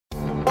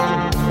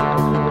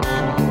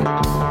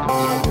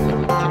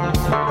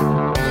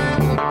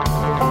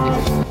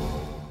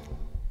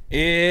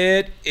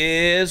It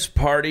is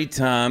party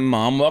time,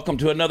 Mom. Welcome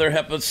to another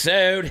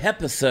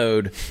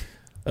episode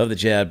of the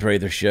Chad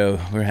Prather Show.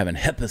 We're having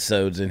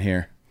episodes in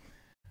here.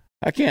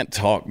 I can't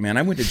talk, man.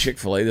 I went to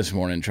Chick-fil-A this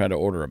morning and tried to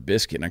order a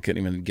biscuit, and I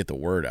couldn't even get the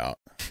word out.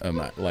 I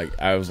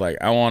was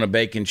like, I want a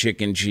bacon,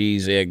 chicken,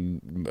 cheese, egg,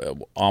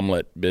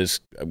 omelet,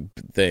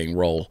 thing,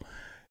 roll.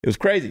 It was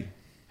crazy.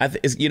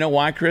 You know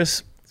why,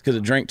 Chris? It's because I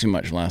drank too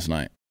much last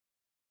night.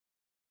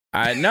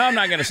 I'm not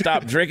going to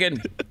stop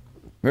drinking.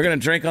 We're going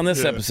to drink on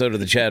this episode of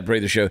the Chad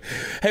Prather Show.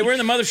 Hey, we're in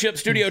the Mothership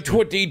Studio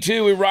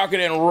 22. We're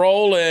rocking and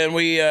rolling.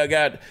 We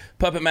got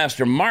Puppet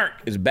Master Mark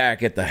is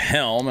back at the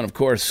helm. And, of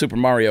course, Super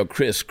Mario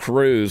Chris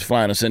Cruz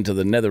flying us into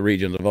the nether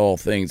regions of all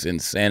things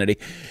insanity.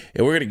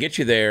 And we're going to get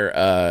you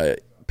there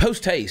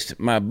post-haste.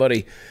 My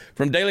buddy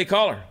from Daily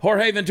Caller,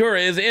 Jorge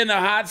Ventura, is in the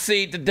hot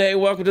seat today.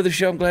 Welcome to the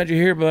show. I'm glad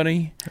you're here,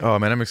 buddy. Oh,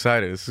 man, I'm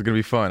excited. This is going to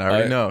be fun. I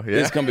already know. Yeah.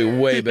 It's going to be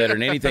way better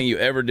than anything you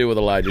ever do with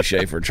Elijah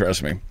Schaefer,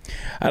 trust me.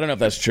 I don't know if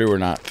that's true or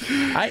not.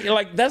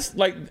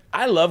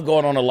 I love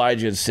going on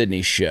Elijah and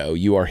Sydney's show.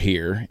 You are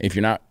here. If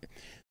you're not...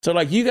 So,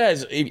 like, you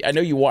guys, I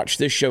know you watch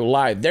this show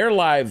live. They're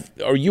live,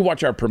 or you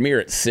watch our premiere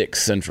at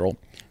 6 Central.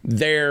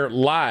 They're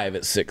live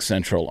at 6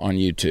 Central on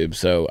YouTube.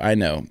 So, I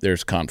know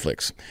there's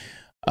conflicts.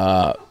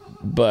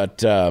 But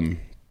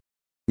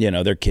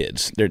they're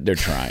kids. They're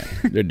trying.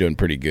 They're doing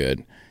pretty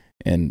good.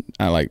 And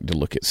I like to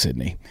look at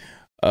Sydney.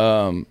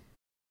 I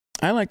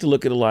like to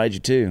look at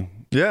Elijah too.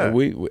 Yeah,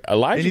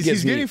 Elijah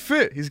he's getting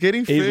fit. He's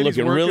getting fit. He's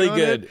looking really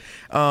good.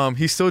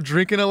 He's still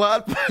drinking a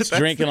lot. He's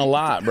drinking a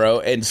lot, bro.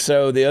 And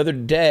so the other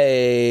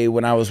day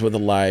when I was with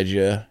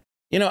Elijah,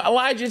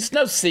 Elijah, it's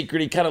no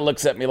secret. He kind of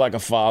looks at me like a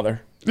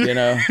father. He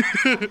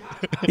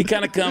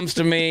kind of comes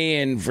to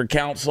me and for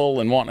counsel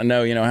and wanting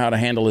to know, how to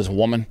handle his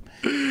woman.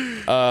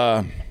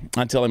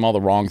 I tell him all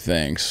the wrong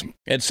things.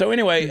 And so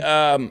anyway,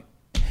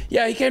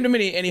 he came to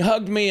me and he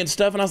hugged me and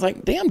stuff. And I was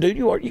like, damn, dude,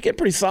 you get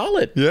pretty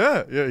solid.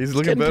 Yeah, he's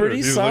looking better.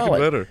 He's looking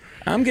better.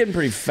 I'm getting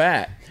pretty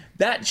fat.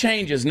 That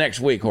changes next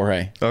week,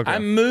 Jorge. Okay.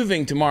 I'm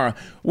moving tomorrow.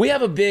 We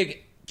have a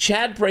big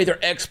Chad Prather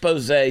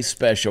expose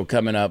special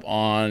coming up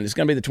it's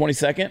going to be the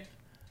 22nd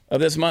of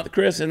this month,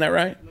 Chris. Isn't that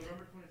right?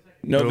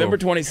 November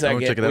 22nd.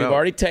 We've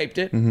already taped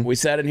it. Mm-hmm. We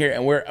sat in here,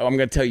 and I'm going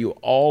to tell you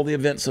all the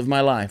events of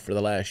my life for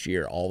the last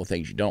year, all the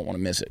things you don't want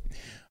to miss it.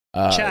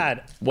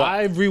 Chad,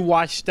 I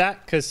rewatched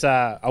that because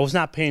I was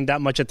not paying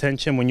that much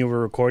attention when you were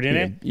recording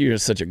it. You're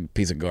such a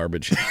piece of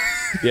garbage.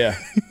 Yeah.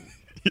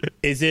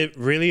 Is it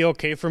really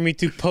okay for me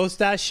to post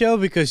that show?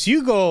 Because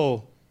you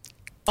go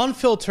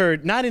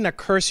unfiltered, not in a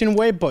cursing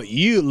way, but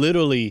you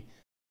literally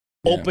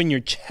open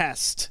your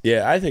chest.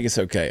 Yeah, I think it's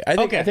okay. I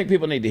think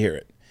people need to hear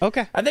it.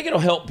 Okay. I think it'll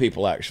help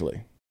people,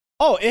 actually.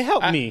 Oh, it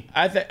helped me.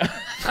 I think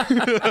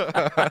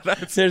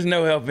there's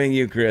no helping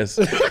you, Chris.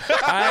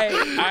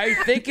 I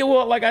think it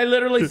will. Like, I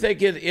literally think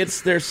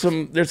there's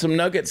some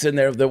nuggets in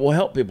there that will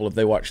help people if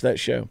they watch that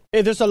show.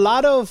 Hey, there's a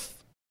lot of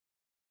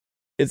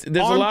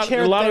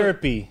armchair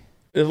therapy.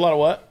 There's a lot of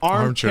what?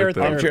 Armchair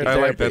therapy. I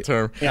like that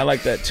term. Yeah, I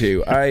like that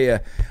too.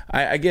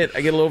 I get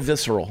a little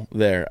visceral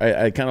there.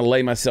 I kind of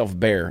lay myself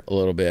bare a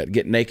little bit.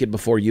 Get naked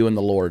before you and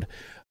the Lord.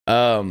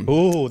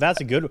 Ooh,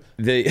 that's a good one.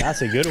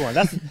 That's a good one.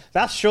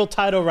 That's show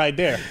title right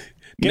there.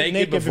 Get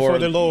naked before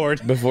the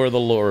Lord. Before the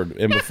Lord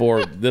and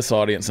before this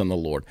audience and the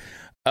Lord.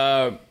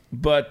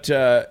 But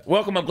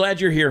welcome. I'm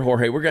glad you're here,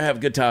 Jorge. We're going to have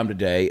a good time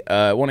today.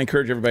 I want to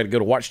encourage everybody to go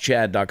to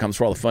watchchad.com. That's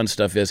where all the fun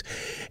stuff is.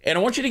 And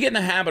I want you to get in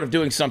the habit of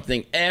doing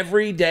something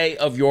every day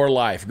of your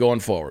life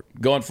going forward.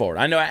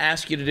 I know I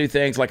asked you to do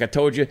things like I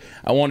told you.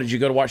 I wanted you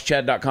to go to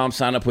watchchad.com,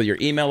 sign up with your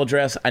email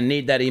address. I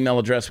need that email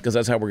address because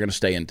that's how we're going to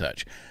stay in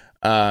touch.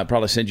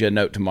 Probably send you a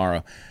note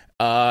tomorrow.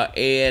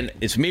 And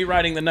it's me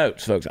writing the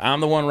notes, folks. I'm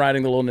the one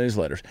writing the little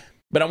newsletters.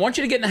 But I want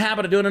you to get in the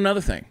habit of doing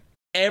another thing.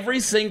 Every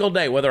single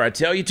day, whether I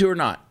tell you to or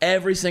not,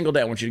 every single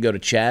day, I want you to go to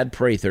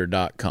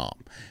chadprather.com.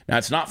 Now,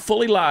 it's not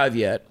fully live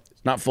yet.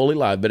 It's not fully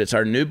live, but it's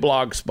our new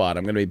blog spot.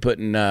 I'm going to be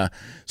putting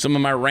some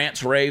of my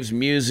rants, raves,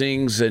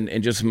 musings,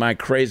 and just my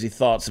crazy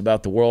thoughts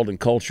about the world and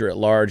culture at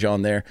large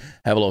on there.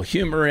 Have a little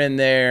humor in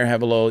there.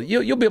 Have a little.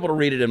 You'll be able to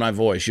read it in my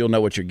voice. You'll know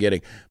what you're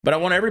getting. But I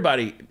want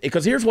everybody,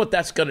 because here's what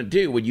that's going to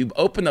do. When you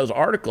open those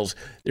articles,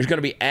 there's going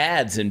to be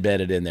ads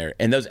embedded in there,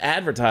 and those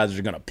advertisers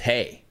are going to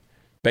pay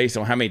based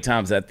on how many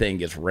times that thing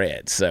gets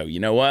read. So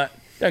you know what?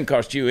 Doesn't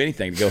cost you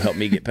anything to go help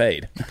me get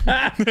paid.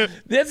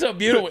 That's so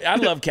beautiful. I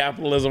love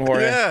capitalism,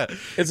 Jorge. Yeah.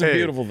 It's a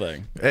beautiful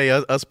thing. Hey,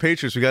 us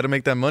patriots, we got to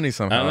make that money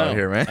somehow out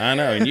here, man. I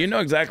know. And you know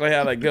exactly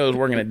how that goes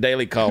working at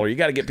Daily Caller. You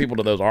got to get people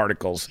to those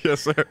articles.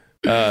 Yes, sir.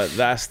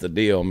 That's the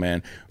deal,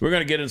 man. We're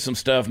going to get into some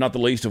stuff, not the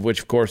least of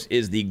which, of course,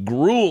 is the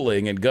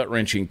grueling and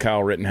gut-wrenching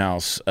Kyle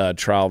Rittenhouse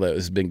trial that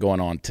has been going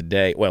on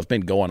today. Well, it's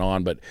been going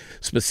on, but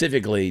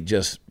specifically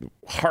just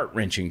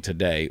heart-wrenching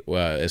today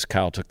as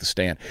Kyle took the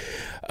stand.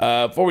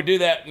 Before we do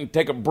that and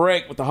take a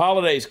break, with the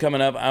holidays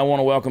coming up, I want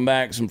to welcome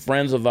back some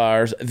friends of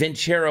ours,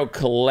 Ventura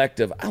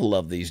Collective. I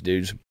love these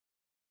dudes.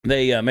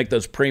 They make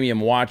those premium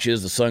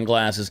watches, the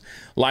sunglasses,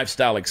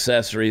 lifestyle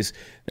accessories.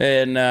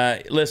 And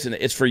listen,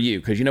 it's for you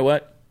because you know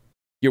what?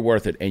 you're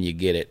worth it, and you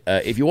get it.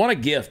 If you want a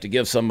gift to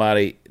give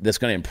somebody that's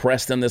going to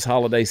impress them this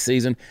holiday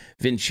season,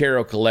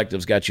 Ventura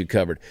Collective's got you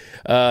covered.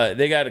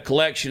 They got a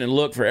collection and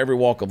look for every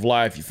walk of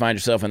life. You find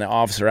yourself in the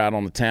office or out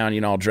on the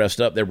town, all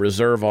dressed up. They're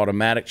Reserve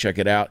Automatic. Check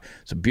it out.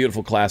 It's a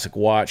beautiful classic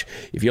watch.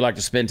 If you like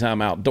to spend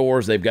time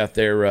outdoors, they've got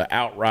their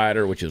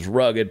Outrider, which is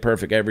rugged,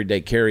 perfect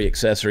everyday carry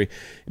accessory.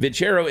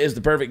 Ventura is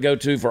the perfect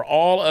go-to for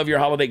all of your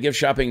holiday gift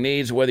shopping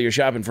needs, whether you're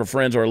shopping for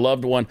friends or a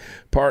loved one,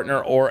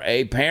 partner, or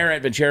a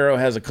parent. Ventura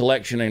has a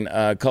collection and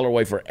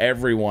colorway for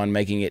everyone,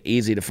 making it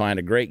easy to find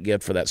a great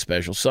gift for that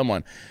special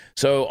someone.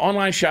 So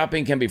online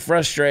shopping can be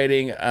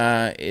frustrating.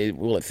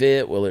 Will it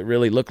fit? Will it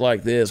really look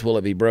like this? Will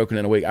it be broken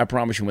in a week? I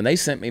promise you, when they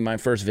sent me my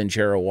first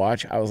Ventura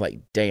watch, I was like,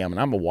 damn, and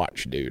I'm a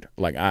watch dude.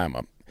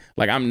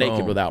 I'm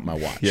naked without my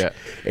watch. Yeah.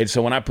 And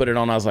so when I put it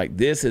on, I was like,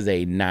 this is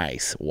a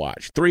nice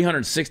watch.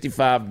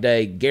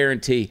 365-day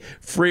guarantee,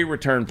 free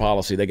return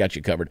policy. They got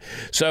you covered.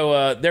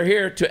 So they're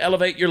here to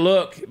elevate your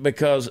look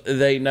because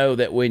they know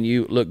that when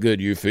you look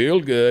good, you feel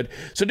good.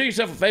 So do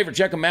yourself a favor.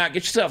 Check them out.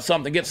 Get yourself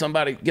something. Get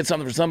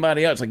something for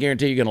somebody else. I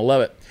guarantee you're going to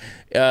love it.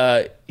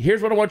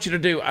 Here's what I want you to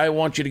do. I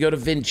want you to go to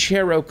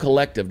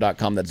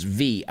VenturoCollective.com. That's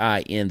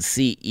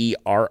Vincero,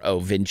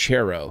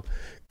 Vencero.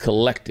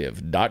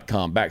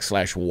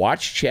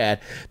 Collective.com/watch Chad.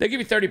 They give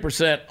you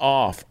 30%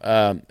 off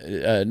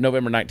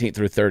November 19th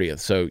through 30th.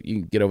 So you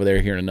can get over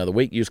there here in another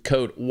week. Use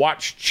code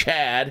Watch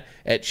Chad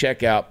at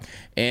checkout.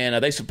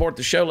 And they support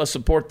the show. Let's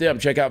support them.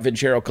 Check out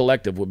Ventura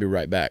Collective. We'll be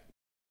right back.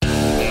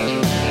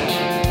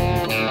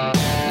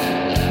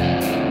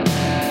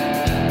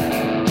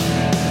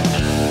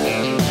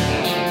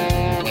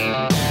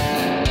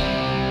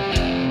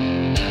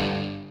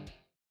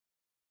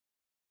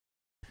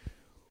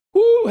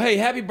 Woo, hey,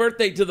 happy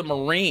birthday to the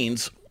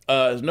Marines.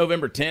 It's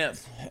November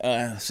 10th.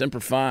 Semper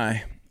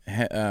Fi.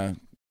 Gotta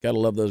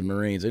love those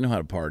Marines. They know how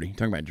to party.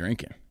 Talking about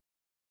drinking.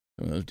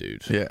 Some of those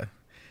dudes. Yeah.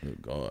 Oh,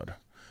 God.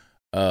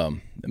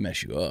 They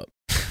mess you up.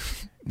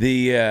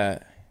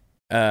 You're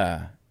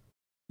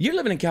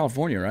living in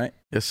California, right?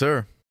 Yes,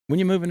 sir. When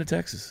you moving to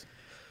Texas?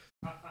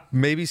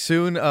 Maybe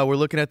soon. We're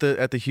looking at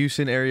the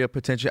Houston area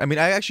potentially. I mean,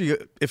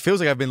 it feels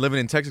like I've been living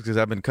in Texas because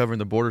I've been covering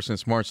the border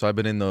since March. So I've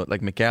been in the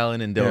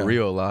McAllen and Del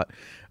Rio a lot.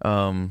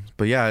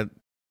 But yeah,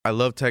 I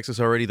love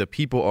Texas already. The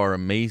people are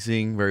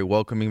amazing, very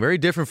welcoming, very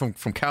different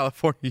from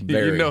California.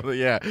 Very.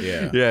 Yeah.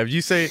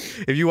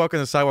 If you walk on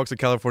the sidewalks of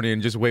California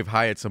and just wave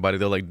hi at somebody,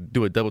 they'll like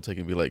do a double take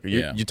and be like,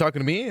 you talking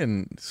to me?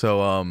 And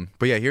so,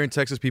 but yeah, here in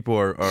Texas, people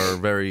are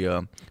very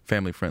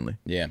family friendly.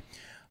 Yeah.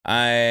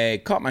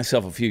 I caught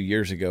myself a few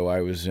years ago.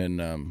 I was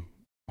in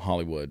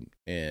Hollywood,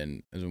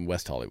 and I was in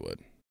West Hollywood,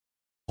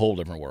 whole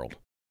different world.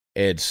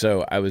 And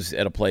so I was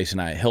at a place,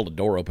 and I held a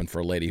door open for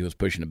a lady who was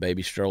pushing a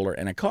baby stroller,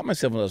 and I caught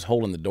myself when I was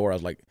holding the door. I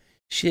was like,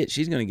 "Shit,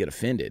 she's gonna get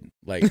offended."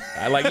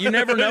 You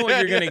never know what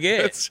you're gonna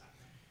get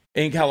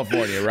in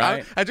California,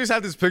 right? I just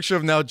have this picture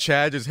of now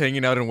Chad just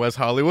hanging out in West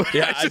Hollywood.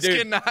 Yeah, I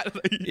do.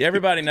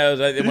 Everybody knows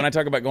when I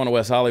talk about going to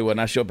West Hollywood and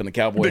I show up in the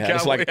cowboy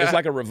hat, it's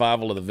like a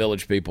revival of the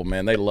Village People,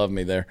 man. They love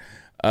me there.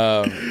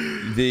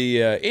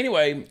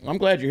 Anyway, I'm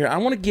glad you're here. I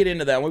want to get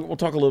into that. We'll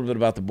talk a little bit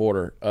about the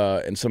border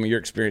and some of your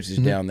experiences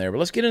down there. But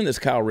let's get into this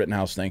Kyle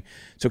Rittenhouse thing.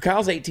 So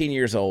Kyle's 18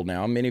 years old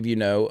now. Many of you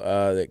know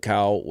that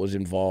Kyle was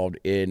involved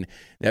in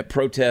that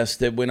protest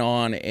that went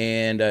on,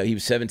 and he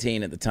was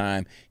 17 at the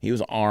time. He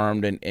was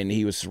armed, and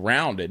he was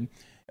surrounded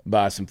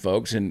by some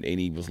folks, and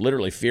he was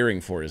literally fearing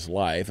for his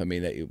life. I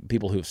mean,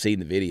 people who have seen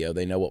the video,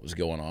 they know what was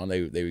going on.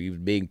 He was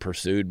being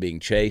pursued,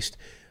 being chased.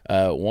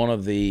 One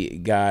of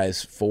the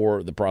guys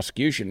for the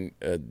prosecution,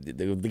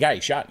 the guy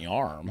he shot in the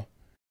arm,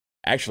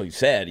 actually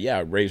said,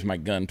 I raised my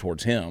gun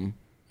towards him.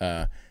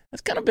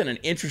 That's kind of been an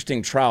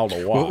interesting trial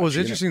to watch. What was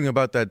interesting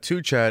about that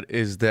too, Chad,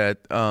 is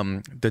that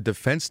the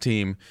defense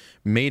team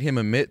made him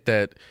admit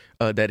that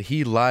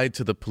he lied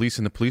to the police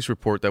in the police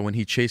report that when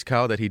he chased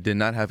Kyle that he did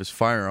not have his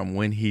firearm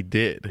when he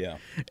did. Yeah.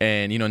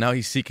 And now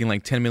he's seeking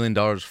like $10 million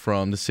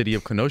from the city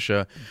of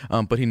Kenosha,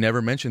 but he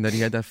never mentioned that he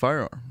had that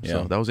firearm. Yeah.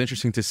 So that was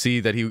interesting to see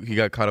that he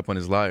got caught up on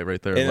his lie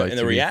right there. And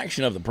the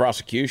reaction of the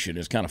prosecution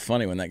is kind of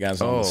funny when that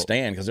guy's on the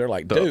stand because they're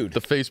like, dude,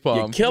 the face palm.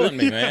 You're killing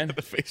me, man.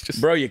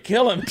 Bro, you're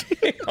killing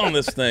me on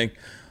this thing.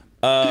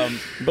 But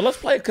let's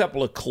play a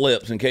couple of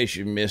clips in case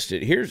you missed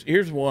it.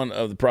 Here's one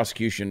of the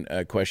prosecution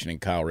questioning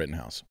Kyle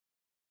Rittenhouse.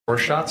 4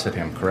 shots at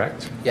him,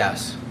 correct?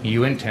 Yes.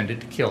 You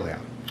intended to kill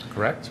him,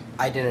 correct?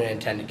 I didn't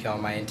intend to kill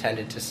him. I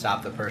intended to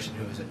stop the person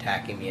who was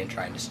attacking me and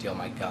trying to steal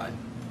my gun.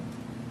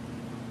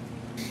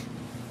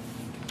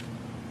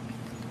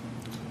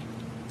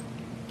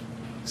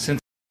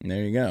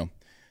 There you go.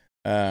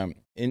 And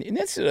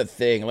that's the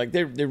thing. Like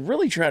they're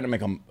really trying to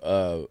make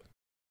a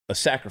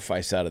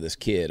sacrifice out of this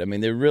kid. I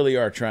mean, they really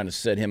are trying to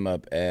set him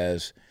up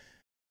as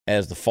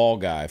the fall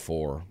guy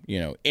for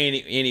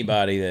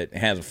anybody that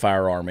has a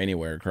firearm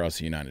anywhere across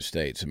the United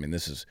States. I mean,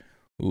 this is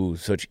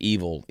such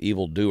evil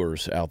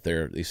doers out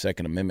there, these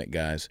Second Amendment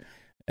guys.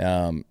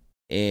 And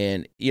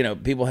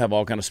people have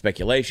all kind of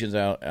speculations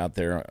out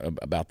there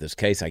about this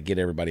case. I get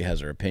everybody has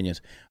their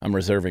opinions. I'm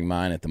reserving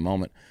mine at the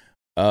moment.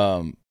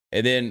 And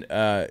then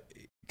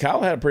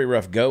Kyle had a pretty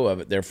rough go of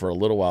it there for a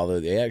little while. Though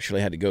they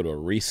actually had to go to a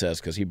recess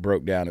because he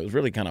broke down. It was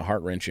really kind of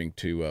heart wrenching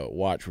to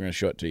watch. We're going to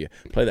show it to you.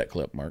 Play that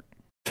clip, Mark.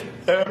 Take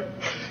a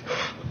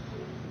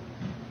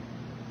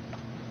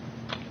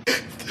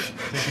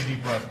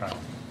deep breath, Kyle.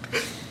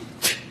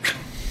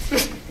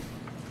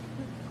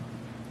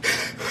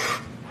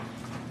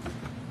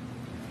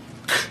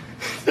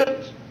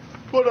 That's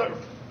what I.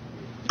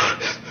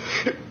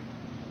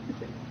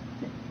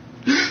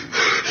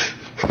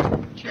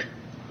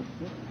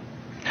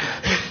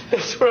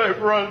 That's what I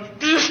run.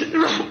 We're going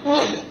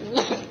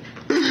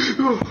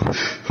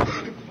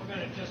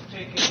to just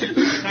take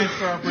time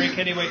for our break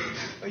anyway.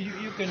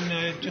 You can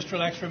just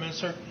relax for a minute,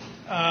 sir.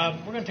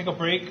 We're going to take a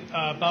break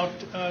about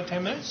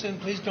 10 minutes,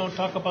 and please don't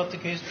talk about the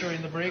case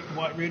during the break.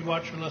 Read,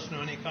 watch, or listen to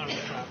any account of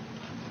the trial.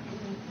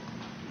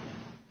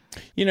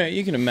 You know,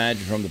 you can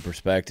imagine from the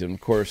perspective.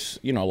 Of course,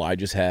 you know, I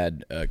just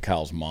had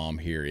Kyle's mom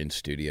here in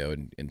studio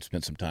and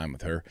spent some time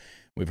with her.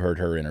 We've heard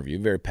her interview.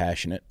 Very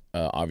passionate.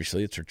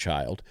 Obviously, it's her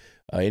child.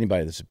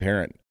 Anybody that's a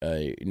parent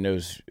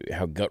knows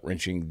how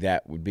gut-wrenching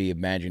that would be.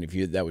 Imagine if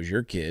that was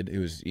your kid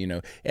who was, you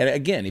know, and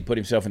again, he put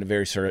himself in a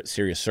very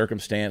serious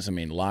circumstance. I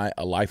mean,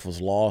 a life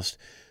was lost.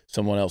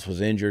 Someone else was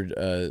injured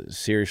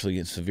seriously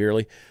and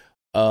severely.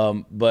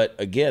 But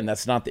again,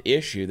 that's not the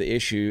issue. The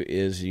issue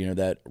is, you know,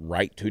 that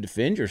right to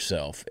defend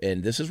yourself.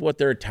 And this is what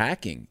they're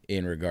attacking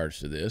in regards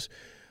to this.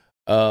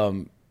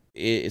 So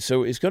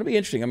it's going to be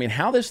interesting. I mean,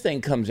 how this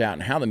thing comes out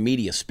and how the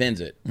media spins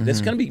it,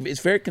 that's going to be,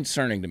 it's very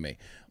concerning to me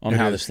on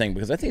how this thing,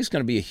 because I think it's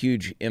going to be a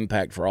huge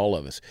impact for all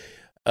of us.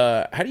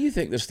 How do you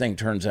think this thing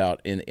turns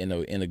out in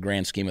the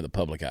grand scheme of the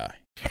public eye?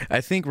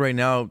 I think right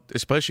now,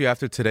 especially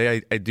after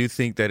today, I do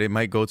think that it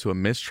might go to a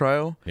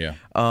mistrial. Yeah.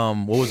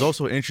 What was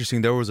also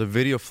interesting, there was a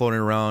video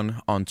floating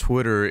around on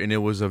Twitter, and it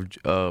was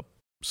of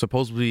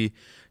supposedly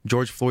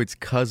George Floyd's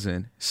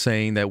cousin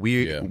saying that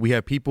we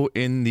have people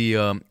in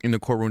the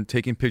courtroom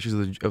taking pictures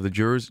of the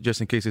jurors just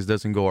in case this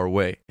doesn't go our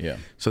way. Yeah.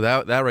 So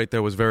that right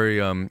there was very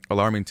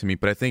alarming to me.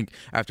 But I think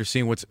after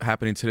seeing what's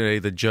happening today,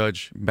 the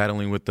judge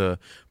battling with the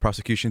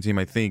prosecution team,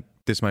 I think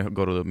this might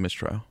go to the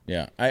mistrial.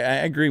 Yeah, I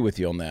agree with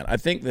you on that. I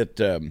think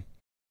that,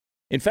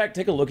 in fact,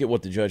 take a look at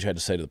what the judge had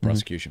to say to the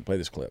prosecution. Play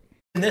this clip.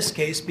 In this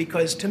case,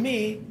 because to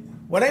me,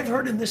 what I've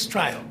heard in this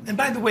trial, and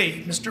by the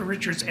way, Mr.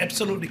 Richards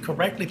absolutely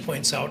correctly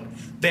points out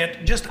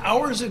that just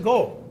hours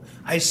ago,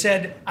 I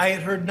said I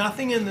had heard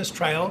nothing in this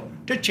trial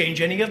to change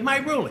any of my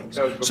rulings.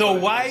 So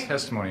why?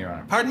 Testimony, Your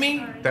Honor. Pardon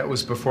me? That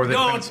was before the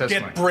defense Don't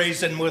testimony. get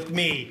brazen with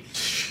me.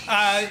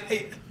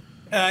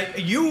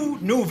 You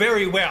knew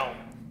very well.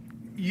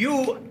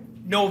 You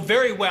know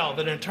very well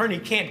that an attorney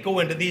can't go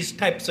into these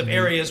types of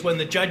areas when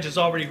the judge has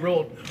already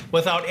ruled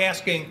without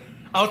asking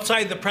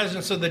outside the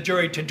presence of the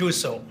jury to do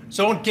so.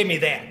 So don't give me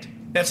that.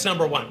 That's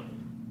number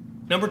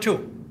one. Number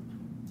two,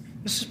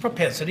 this is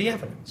propensity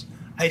evidence.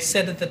 I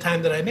said at the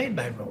time that I made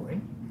my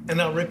ruling,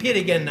 and I'll repeat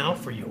again now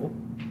for you,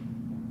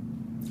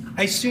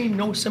 I see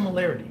no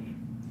similarity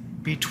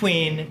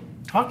between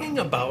talking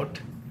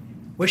about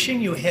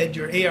wishing you had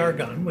your AR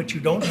gun, which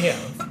you don't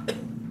have,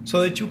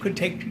 so that you could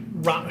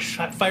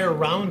fire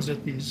rounds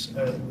at these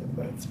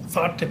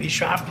thought to be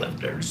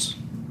shoplifters,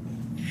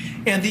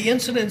 and the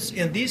incidents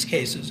in these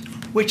cases,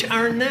 which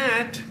are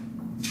not,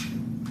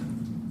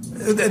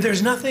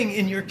 there's nothing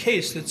in your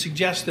case that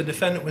suggests the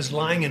defendant was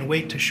lying in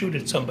wait to shoot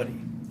at somebody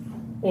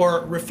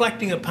or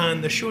reflecting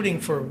upon the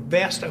shooting for a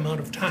vast amount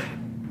of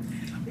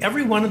time.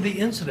 Every one of the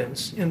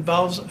incidents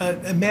involves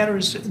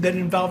matters that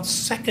involve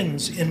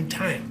seconds in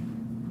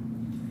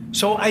time.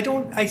 So I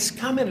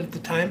commented at the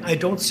time, I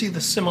don't see the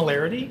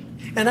similarity,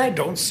 and I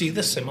don't see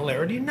the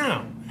similarity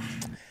now.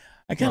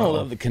 I kind of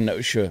love the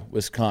Kenosha,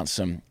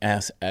 Wisconsin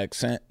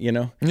accent, you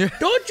know? Yeah.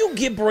 Don't you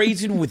get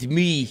brazen with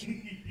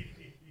me.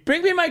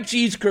 Bring me my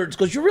cheese curds,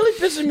 because you're really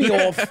pissing me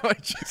off. My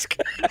cheese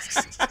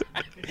curds.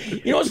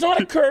 You know, it's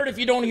not a curd if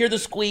you don't hear the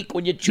squeak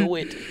when you chew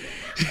it.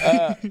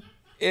 I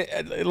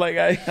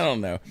don't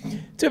know.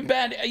 Too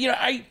bad. You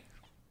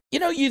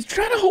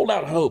try to hold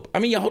out hope. I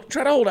mean, you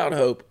try to hold out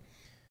hope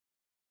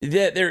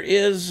that there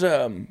is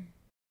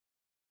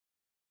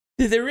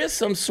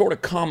some sort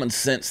of common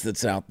sense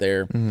that's out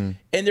there, and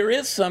there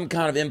is some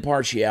kind of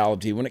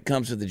impartiality when it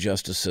comes to the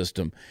justice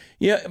system.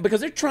 Yeah,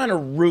 because they're trying to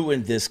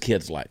ruin this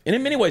kid's life, and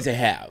in many ways they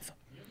have.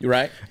 You're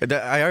right.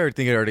 I already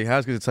think it already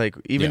has, because it's like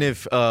even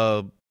if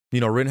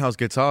Rittenhouse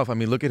gets off, I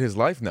mean, look at his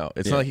life now.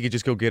 It's not like he could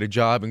just go get a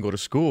job and go to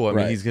school. I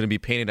mean, he's going to be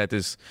painted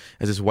as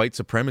this white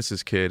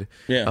supremacist kid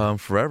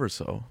forever.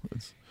 So,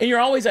 and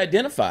you're always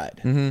identified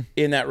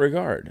in that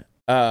regard.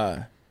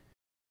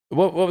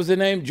 What was the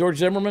name? George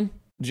Zimmerman.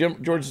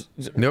 George.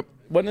 Nope.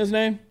 Wasn't his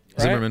name?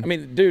 Right? Zimmerman. I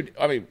mean, dude.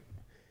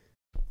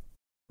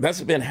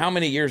 That's been how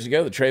many years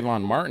ago? The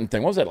Trayvon Martin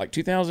thing. What was that, like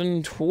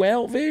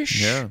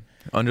 2012-ish? Yeah.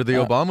 Under the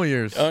Obama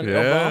years.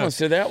 Obama.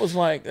 So that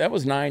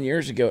was 9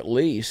 years ago at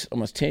least,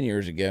 almost 10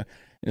 years ago. And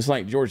it's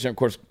like George, of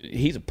course,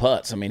 he's a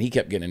putz. I mean, he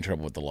kept getting in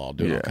trouble with the law,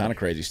 doing all kind of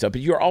crazy stuff.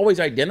 But you're always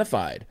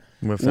identified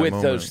with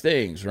those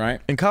things, right?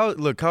 And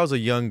Kyle's a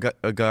young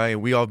guy,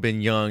 and we all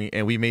been young,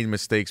 and we made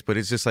mistakes. But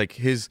it's just like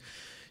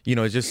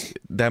it's just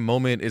that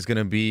moment is going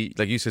to be,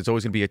 like you said, it's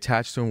always going to be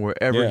attached to him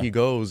wherever he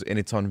goes, and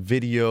it's on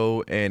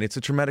video, and it's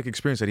a traumatic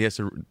experience that he has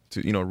to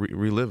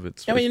relive.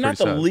 It's not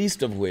the sad.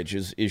 least of which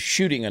is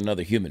shooting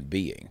another human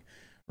being,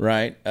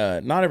 right?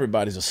 Not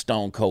everybody's a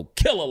stone cold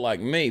killer like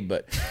me,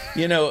 but,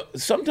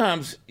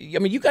 sometimes,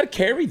 you got to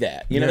carry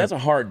that. That's a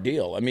hard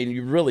deal.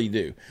 You really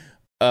do.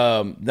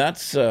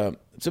 It's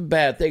a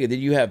bad thing. And then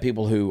you have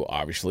people who,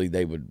 obviously,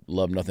 they would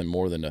love nothing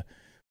more than to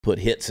put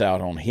hits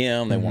out on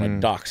him. They want to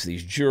dox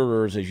these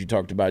jurors, as you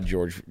talked about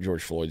George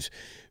Floyd's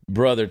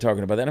brother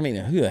talking about that.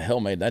 Who the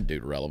hell made that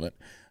dude relevant?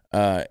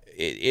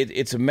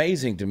 It's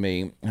amazing to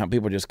me how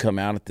people just come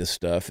out at this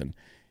stuff. And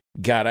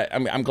God,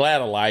 I'm glad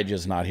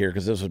Elijah's not here,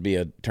 because this would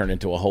be turned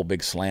into a whole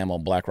big slam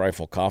on Black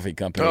Rifle Coffee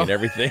Company and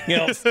everything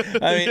else.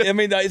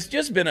 It's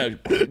just been a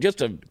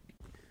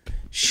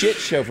shit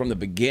show from the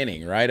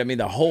beginning, right?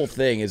 The whole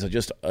thing is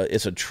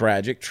it's a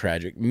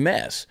tragic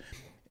mess.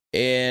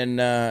 And,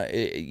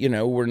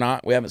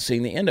 we haven't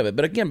seen the end of it.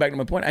 But again, back to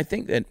my point,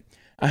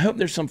 I hope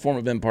there's some form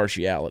of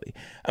impartiality.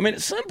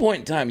 At some point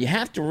in time, you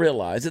have to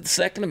realize that the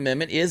Second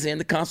Amendment is in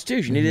the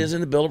Constitution. It is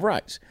in the Bill of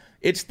Rights.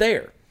 It's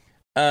there.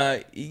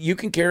 You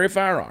can carry a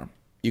firearm.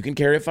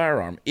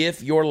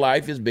 If your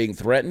life is being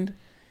threatened.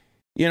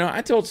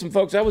 I told some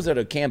folks, I was at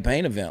a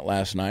campaign event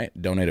last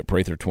night. Donate at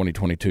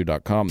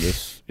Prather2022.com.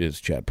 This is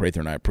Chad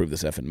Prather, and I approve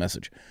this effing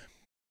message.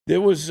 There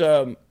was...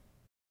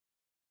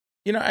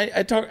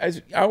 I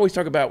always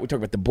talk about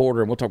the border,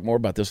 and we'll talk more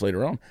about this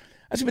later on.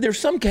 I said, but there's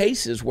some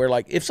cases where,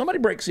 like, if somebody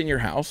breaks in your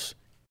house,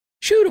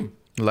 shoot them.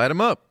 Light them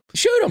up.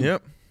 Shoot them.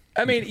 Yep.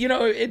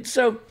 It's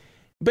so,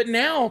 but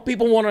now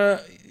people want to,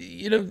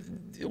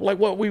 like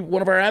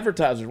one of our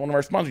advertisers, one of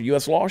our sponsors,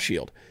 U.S. Law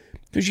Shield,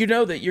 because you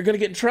know that you're going to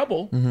get in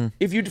trouble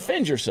if you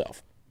defend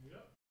yourself.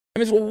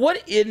 So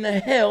what in the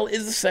hell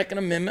is the Second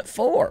Amendment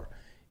for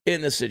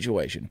in this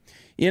situation?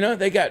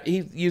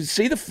 You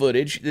see the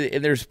footage,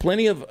 and there's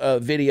plenty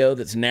of video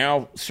that's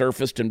now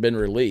surfaced and been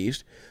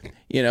released.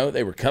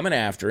 They were coming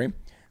after him.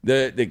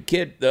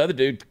 The other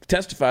dude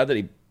testified that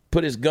he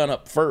put his gun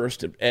up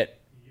first at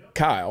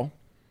Kyle.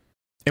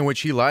 In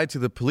which he lied to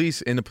the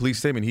police in the police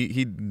statement.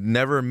 He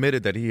never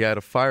admitted that he had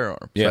a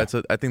firearm. Yeah.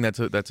 So I think that's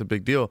a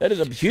big deal. That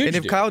is a huge And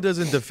if deal. Kyle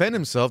doesn't defend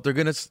himself, they're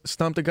going to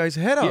stomp the guy's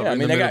head out. Yeah, in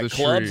the they middle got of the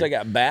clubs, street. they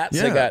got bats,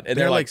 Yeah. and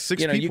they're like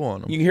six people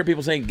on him. You can hear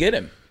people saying, "Get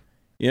him,"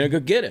 go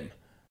get him.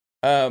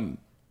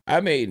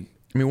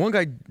 One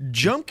guy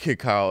jump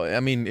kicked Kyle.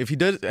 If he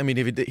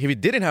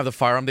didn't have the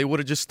firearm, they would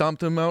have just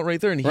stomped him out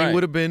right there, and he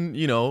would have been,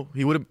 he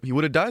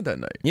would have died that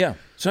night. Yeah.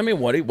 So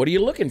what are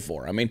you looking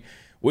for?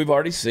 We've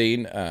already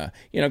seen,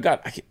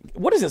 God,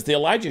 what is this? The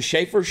Elijah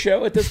Schaefer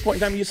show at this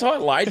point in time? You saw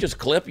Elijah's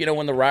clip,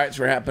 when the riots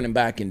were happening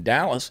back in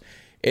Dallas,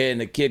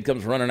 and the kid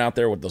comes running out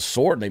there with the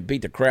sword, and they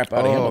beat the crap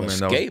out of him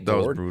with a skateboard. That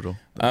was brutal.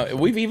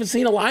 We've even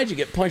seen Elijah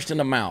get punched in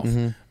the mouth.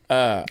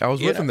 I was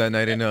with him that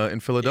night in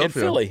Philadelphia. In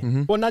Philly.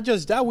 Mm-hmm. Well, not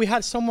just that. We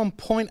had someone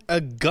point a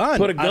gun.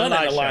 Put a gun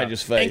in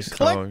Elijah's face. And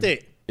clicked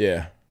it.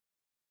 Yeah.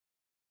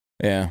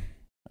 Yeah.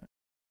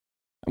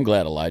 I'm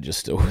glad Elijah's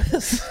still with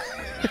us.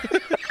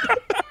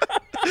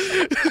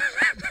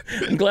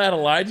 I'm glad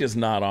Elijah's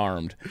not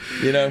armed,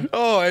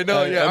 Oh, I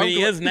know. Yeah,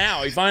 he is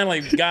now. He finally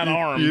got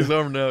armed. He's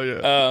armed now. Yeah.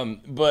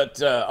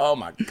 Oh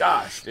my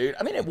gosh, dude.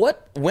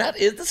 What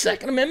is the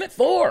Second Amendment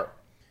for?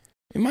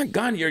 My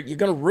God, you're going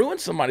to ruin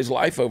somebody's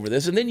life over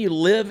this, and then you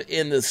live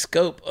in the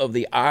scope of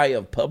the eye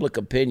of public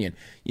opinion,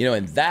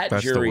 and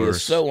that's jury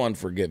is so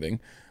unforgiving.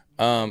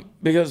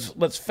 Because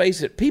let's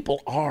face it,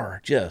 people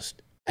are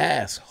just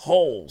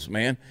assholes,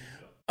 man.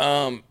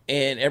 And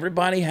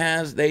everybody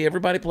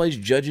plays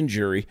judge and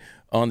jury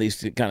on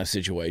these kind of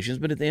situations.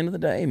 But at the end of the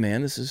day,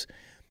 man, it's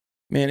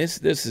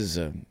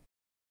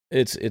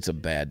a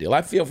bad deal.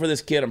 I feel for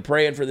this kid. I'm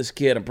praying for this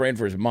kid. I'm praying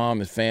for his mom,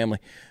 his family,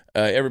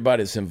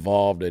 everybody that's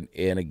involved.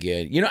 And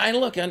again, and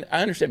look, I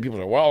understand people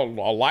say, well,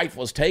 a life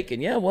was taken.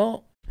 Yeah,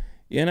 well,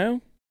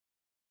 could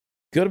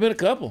have been a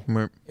couple.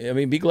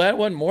 Be glad it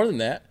wasn't more than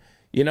that.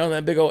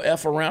 That big old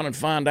F around and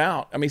find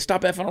out.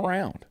 Stop effing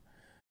around.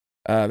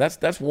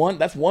 That's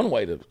one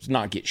way to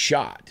not get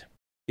shot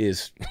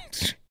is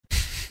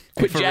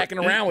quit jacking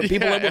around with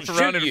people that will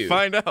shoot you.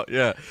 Find out.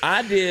 Yeah,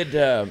 I did.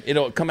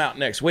 It'll come out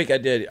next week. I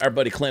did. Our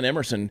buddy Clint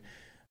Emerson,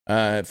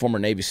 former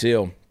Navy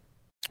SEAL,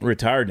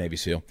 retired Navy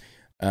SEAL.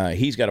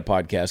 He's got a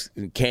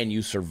podcast. Can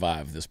you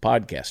survive this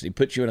podcast? He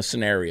puts you in a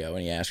scenario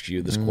and he asks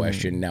you this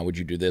question. Now, would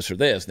you do this or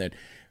this? And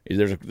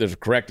then there's a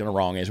correct and a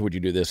wrong answer. Would you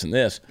do this and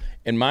this?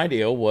 And my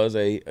deal was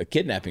a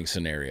kidnapping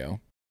scenario.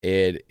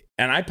 And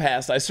I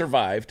passed. I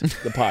survived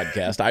the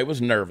podcast. I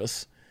was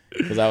nervous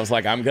because I was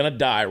like, I'm going to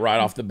die right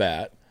off the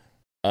bat.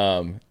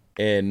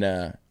 And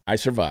I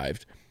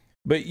survived.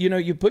 But,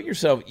 you put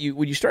yourself,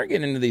 when you start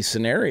getting into these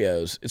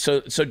scenarios,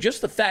 so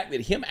just the fact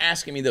that him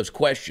asking me those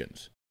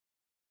questions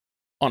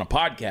on a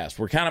podcast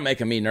were kind of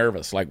making me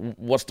nervous. Like,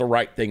 what's the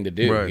right thing to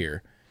do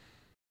here?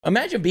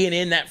 Imagine being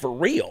in that for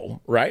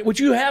real, right? Which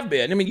you have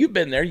been. You've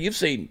been there. You've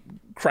seen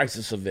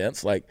crisis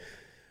events like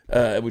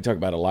we talk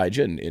about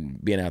Elijah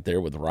and being out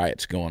there with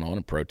riots going on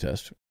and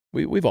protests.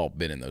 We've all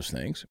been in those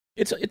things.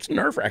 It's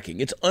nerve-wracking.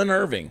 It's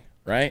unnerving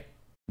right,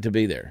 to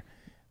be there.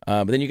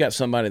 But then you got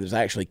somebody that's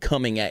actually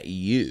coming at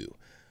you.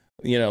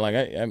 You know, like,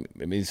 I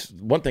mean, it's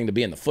one thing to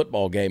be in the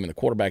football game and the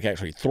quarterback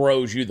actually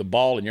throws you the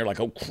ball and you're like,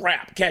 oh,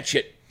 crap, catch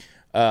it.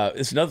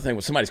 It's another thing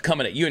when somebody's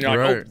coming at you and you're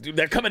like, oh, dude,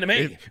 they're coming to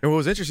me. And what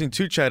was interesting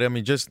too, Chad, I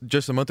mean,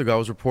 just a month ago, I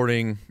was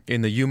reporting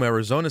in the Yuma,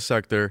 Arizona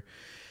sector,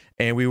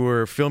 and we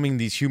were filming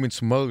these human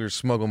smugglers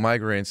smuggle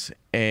migrants,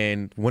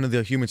 and one of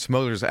the human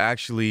smugglers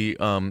actually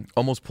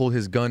almost pulled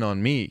his gun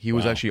on me. He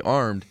was actually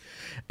armed,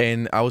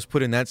 and I was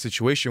put in that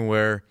situation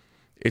where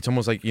it's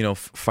almost like, you know,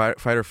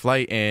 fight or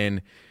flight,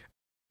 and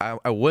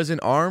I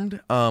wasn't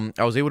armed. I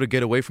was able to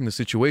get away from the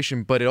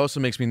situation, but it also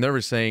makes me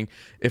nervous saying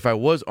if I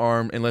was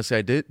armed, and let's say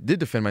I did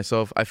defend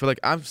myself, I feel like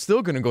I'm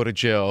still going to go to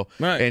jail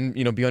and,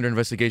 you know, be under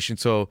investigation.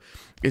 So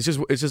it's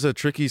just a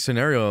tricky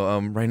scenario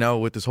right now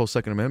with this whole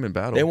Second Amendment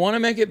battle. They want to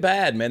make it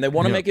bad, man. They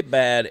want to make it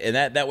bad, and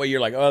that way you're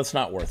like, oh, it's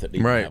not worth it to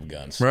even have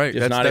guns. Right.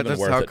 It's not even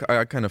worth it.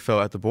 I kind of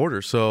felt at the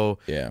border. So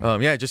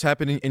it just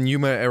happened in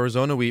Yuma,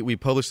 Arizona. We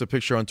published a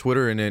picture on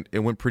Twitter, and it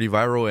went pretty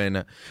viral.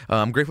 And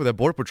I'm grateful that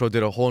Border Patrol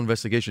did a whole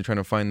investigation trying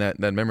to find that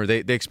member.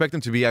 They expect him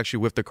to be actually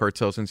with the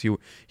cartel since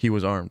he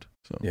was armed.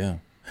 So yeah.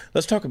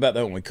 Let's talk about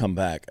that when we come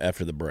back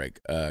after the break,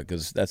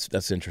 because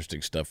that's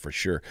interesting stuff for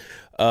sure.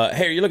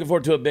 Hey, are you looking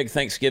forward to a big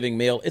Thanksgiving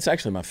meal? It's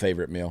actually my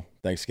favorite meal,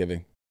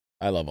 Thanksgiving.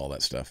 I love all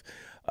that stuff.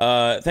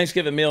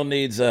 Thanksgiving meal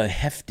needs a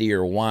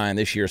heftier wine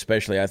this year,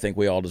 especially. I think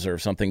we all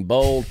deserve something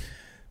bold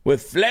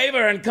with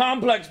flavor and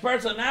complex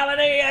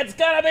personality. It's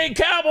got to be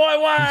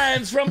Cowboy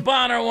Wines from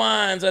Bonner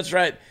Wines. That's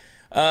right.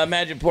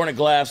 Imagine pouring a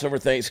glass over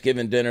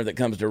Thanksgiving dinner that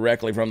comes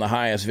directly from the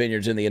highest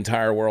vineyards in the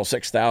entire world,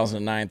 6,000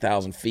 and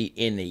 9,000 feet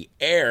in the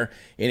air.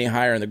 Any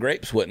higher and the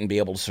grapes wouldn't be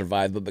able to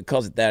survive. But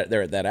because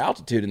they're at that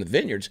altitude in the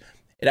vineyards,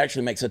 it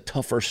actually makes a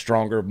tougher,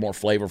 stronger, more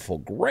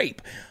flavorful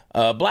grape.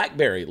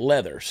 Blackberry,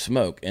 leather,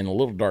 smoke, and a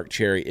little dark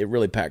cherry. It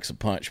really packs a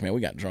punch, man. We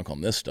got drunk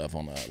on this stuff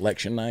on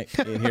election night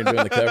in here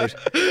doing the covers.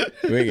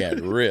 We got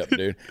ripped,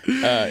 dude.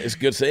 It's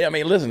good to see. I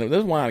mean, listen,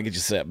 this wine will get you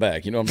set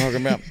back. You know what I'm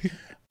talking about?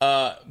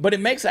 But it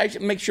makes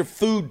your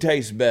food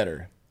taste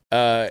better,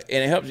 and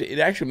it helps.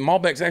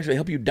 Malbecs actually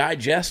help you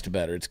digest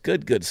better. It's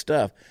good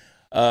stuff.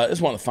 This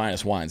is one of the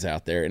finest wines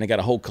out there, and they got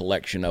a whole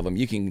collection of them.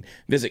 You can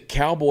visit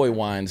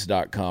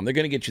cowboywines.com. They're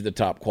going to get you the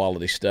top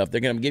quality stuff. They're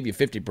going to give you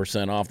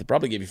 50% off. They'll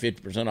probably give you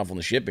 50% off on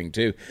the shipping,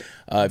 too.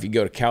 If you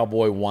go to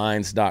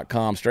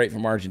cowboywines.com, straight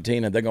from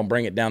Argentina, they're going to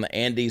bring it down the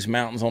Andes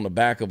Mountains on the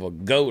back of a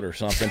goat or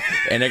something,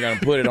 and they're going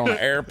to put it on an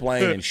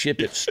airplane and ship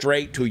it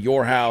straight to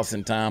your house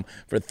in time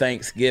for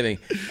Thanksgiving.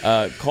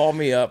 Call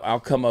me up. I'll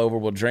come over.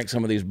 We'll drink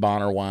some of these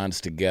Bonner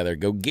wines together.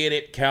 Go get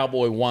it,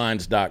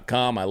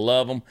 cowboywines.com. I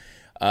love them.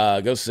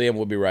 Go see him.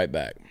 We'll be right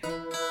back.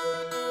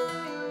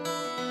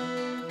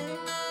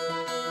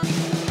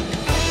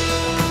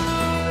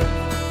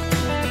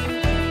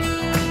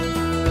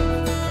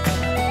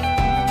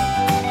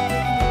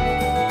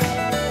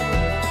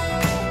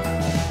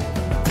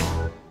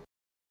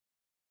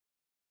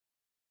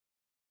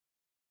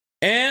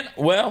 And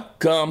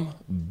welcome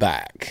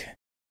back.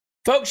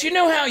 Folks, you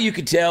know how you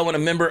could tell when a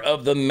member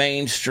of the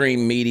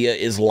mainstream media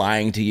is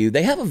lying to you?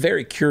 They have a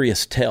very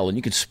curious tell, and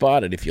you can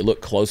spot it if you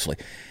look closely.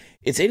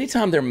 It's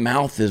anytime their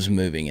mouth is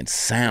moving and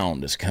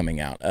sound is coming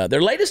out.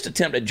 Their latest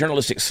attempt at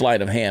journalistic sleight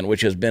of hand,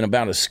 which has been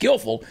about as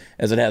skillful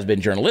as it has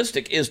been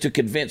journalistic, is to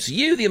convince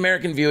you, the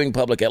American viewing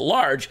public at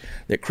large,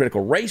 that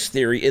critical race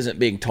theory isn't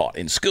being taught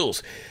in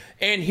schools.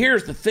 And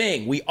here's the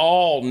thing. We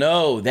all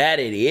know that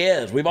it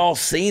is. We've all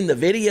seen the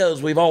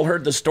videos. We've all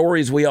heard the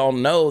stories. We all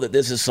know that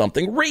this is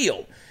something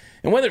real.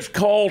 And whether it's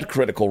called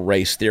critical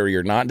race theory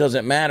or not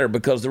doesn't matter,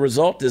 because the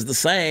result is the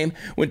same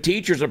when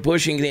teachers are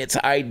pushing its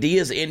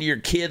ideas into your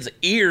kids'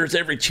 ears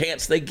every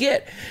chance they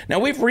get. Now,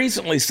 we've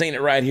recently seen it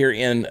right here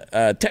in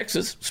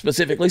Texas,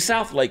 specifically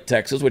South Lake,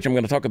 Texas, which I'm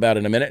going to talk about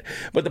in a minute.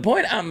 But the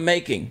point I'm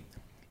making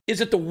is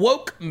that the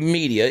woke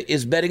media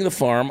is betting the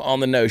farm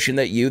on the notion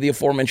that you, the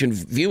aforementioned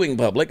viewing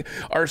public,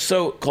 are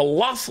so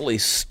colossally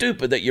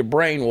stupid that your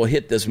brain will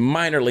hit this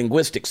minor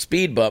linguistic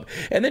speed bump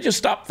and then just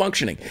stop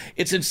functioning.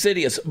 It's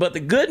insidious, but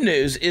the good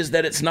news is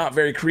that it's not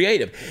very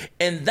creative.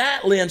 And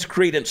that lends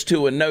credence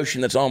to a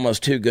notion that's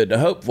almost too good to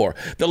hope for.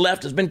 The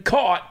left has been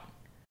caught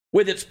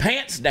with its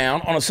pants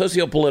down on a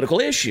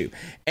socio-political issue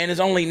and is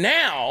only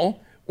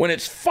now, when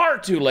it's far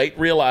too late,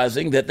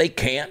 realizing that they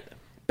can't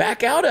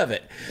back out of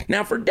it.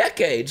 Now, for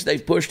decades,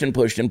 they've pushed and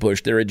pushed and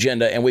pushed their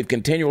agenda, and we've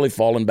continually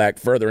fallen back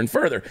further and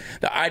further.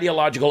 The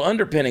ideological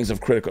underpinnings of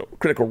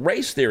critical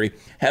race theory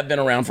have been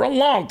around for a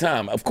long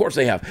time. Of course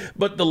they have.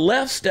 But the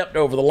left stepped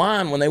over the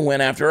line when they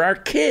went after our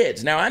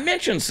kids. Now, I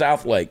mentioned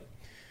South Lake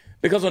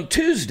because on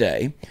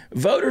Tuesday,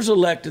 voters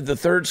elected the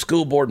third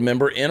school board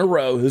member in a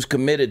row who's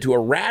committed to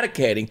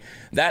eradicating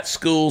that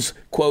school's,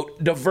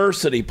 quote,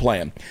 diversity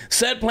plan.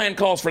 Said plan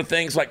calls for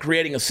things like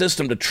creating a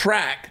system to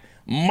track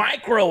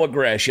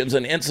microaggressions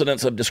and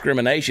incidents of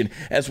discrimination,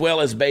 as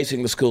well as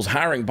basing the school's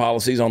hiring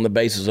policies on the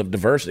basis of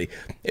diversity.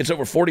 It's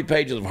over 40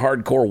 pages of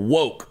hardcore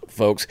woke,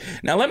 folks.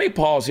 Now, let me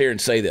pause here and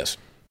say this.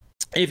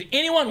 If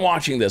anyone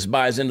watching this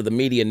buys into the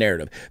media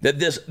narrative that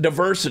this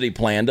diversity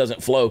plan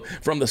doesn't flow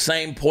from the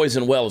same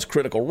poison well as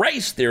critical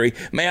race theory,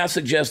 may I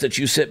suggest that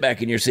you sit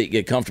back in your seat,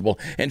 get comfortable,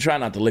 and try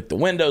not to lick the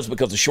windows,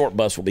 because the short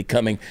bus will be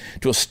coming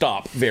to a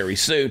stop very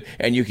soon,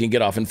 and you can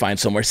get off and find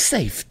somewhere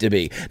safe to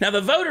be. Now, the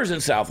voters in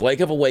Southlake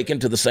have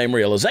awakened to the same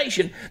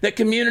realization that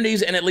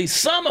communities and at least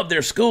some of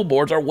their school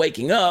boards are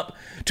waking up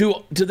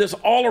to this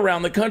all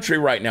around the country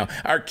right now.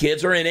 Our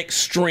kids are in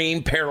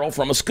extreme peril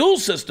from a school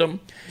system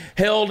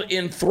held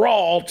in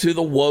thrall to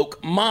the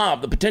woke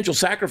mob. The potential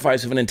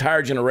sacrifice of an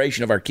entire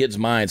generation of our kids'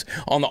 minds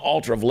on the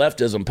altar of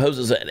leftism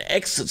poses an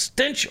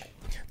existential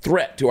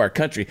threat to our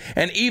country,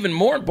 and even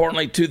more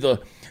importantly, to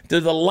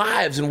the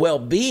lives and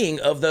well-being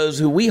of those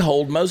who we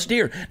hold most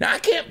dear. Now, I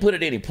can't put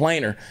it any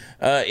plainer,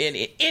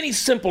 in any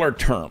simpler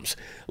terms.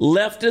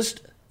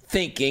 Leftist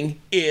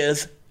thinking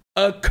is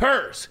a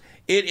curse.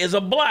 It is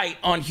a blight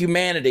on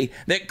humanity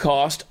that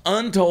cost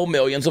untold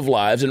millions of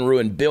lives and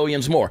ruined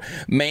billions more.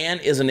 Man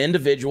is an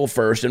individual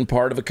first and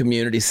part of a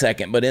community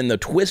second. But in the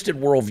twisted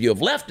worldview of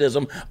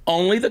leftism,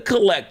 only the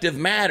collective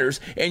matters,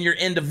 and your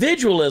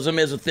individualism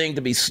is a thing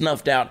to be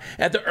snuffed out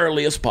at the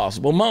earliest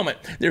possible moment.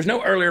 There's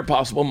no earlier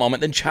possible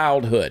moment than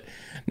childhood.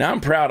 Now,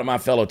 I'm proud of my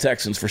fellow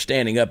Texans for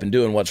standing up and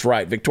doing what's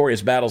right.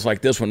 Victorious battles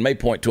like this one may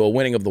point to a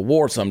winning of the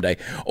war someday,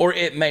 or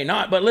it may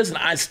not. But listen,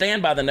 I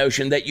stand by the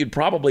notion that you'd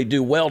probably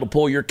do well to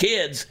pull your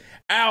kids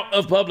out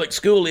of public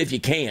school if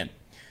you can.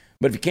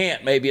 But if you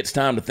can't, maybe it's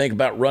time to think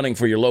about running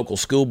for your local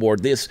school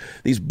board. These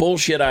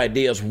bullshit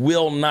ideas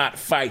will not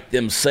fight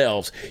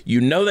themselves.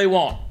 You know they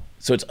won't.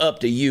 So it's up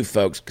to you,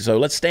 folks. So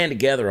let's stand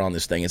together on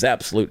this thing. It's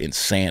absolute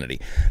insanity.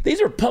 These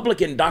are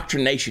public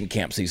indoctrination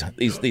camps,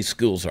 these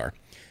schools are.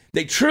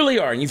 They truly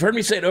are, and you've heard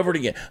me say it over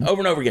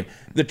and over again.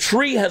 The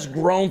tree has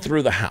grown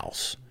through the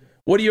house.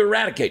 What do you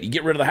eradicate? You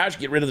get rid of the house, you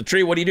get rid of the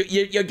tree. What do?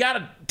 You got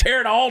to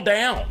tear it all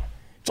down.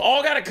 It's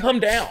all got to come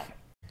down.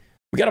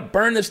 We got to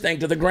burn this thing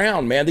to the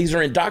ground, man. These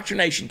are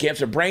indoctrination camps.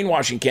 They're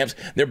brainwashing camps.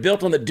 They're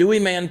built on the Dewey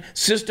Man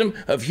system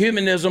of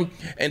humanism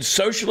and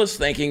socialist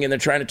thinking, and they're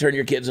trying to turn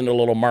your kids into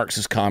little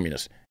Marxist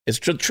communists. It's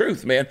the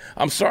truth, man.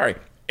 I'm sorry.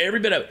 Every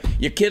bit of it.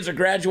 Your kids are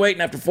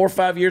graduating after 4 or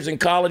 5 years in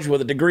college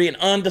with a degree in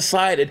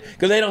undecided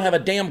because they don't have a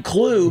damn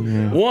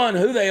clue, one,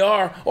 who they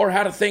are or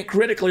how to think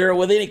critically or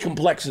with any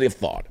complexity of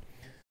thought.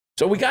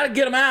 So we got to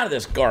get them out of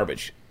this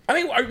garbage. I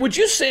mean, would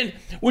you send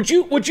your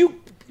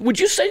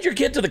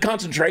kid to the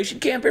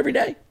concentration camp every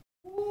day?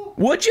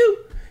 Would you?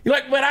 You're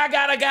like, but I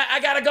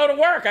gotta go to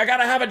work. I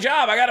gotta have a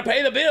job. I gotta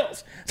pay the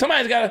bills.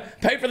 Somebody's gotta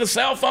pay for the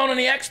cell phone and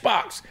the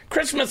Xbox.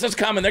 Christmas is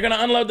coming. They're gonna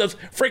unload those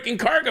freaking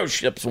cargo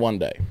ships one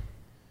day.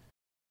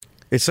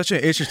 It's such an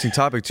interesting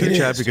topic too,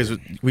 Chad, because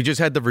we just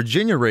had the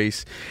Virginia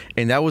race,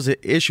 and that was an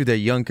issue that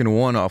Youngkin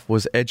won off,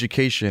 was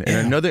education.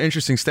 And another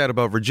interesting stat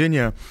about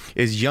Virginia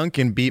is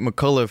Youngkin beat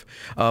McAuliffe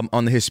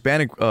on the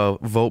Hispanic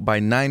vote by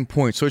 9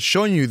 points. So it's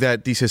showing you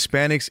that these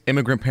Hispanics,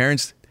 immigrant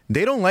parents,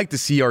 they don't like the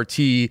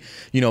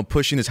CRT,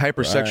 pushing this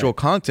hypersexual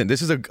content.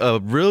 This is a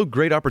real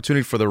great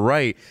opportunity for the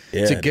right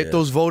to get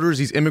those voters,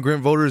 these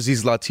immigrant voters,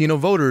 these Latino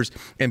voters,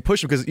 and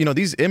push them. Because,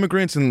 these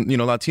immigrants and,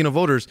 Latino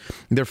voters,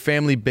 they're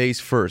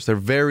family-based first. They're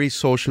very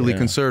socially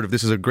conservative.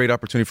 This is a great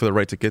opportunity for the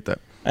right to get that.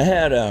 I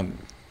had,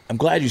 I'm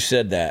glad you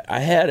said that. I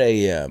had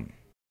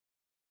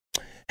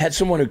had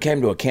someone who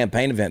came to a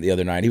campaign event the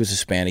other night. He was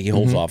Hispanic. He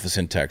holds office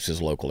in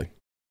Texas locally.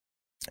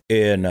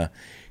 And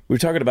we were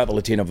talking about the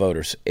Latino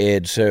voters,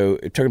 and so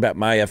talking about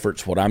my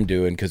efforts, what I'm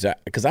doing,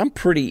 because I'm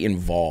pretty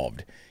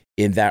involved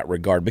in that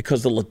regard.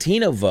 Because the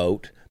Latino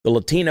vote, the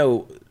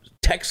Latino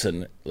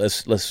Texan,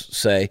 let's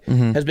say,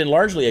 has been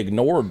largely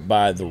ignored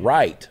by the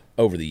right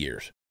over the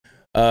years.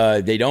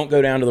 They don't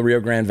go down to the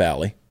Rio Grande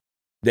Valley.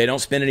 They don't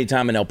spend any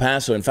time in El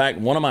Paso. In fact,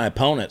 one of my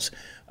opponents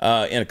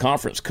in a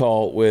conference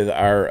call with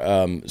our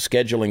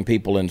scheduling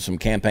people and some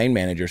campaign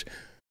managers,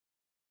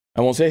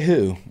 I won't say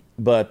who,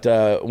 but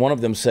one of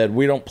them said,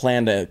 we don't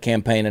plan to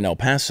campaign in El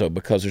Paso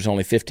because there's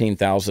only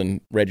 15,000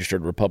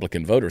 registered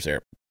Republican voters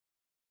there.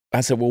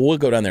 I said, well, we'll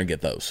go down there and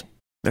get those.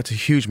 That's a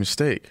huge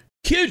mistake.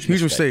 Huge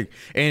mistake.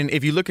 And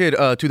if you look at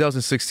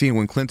 2016,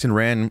 when Clinton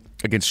ran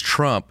against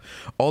Trump,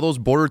 all those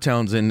border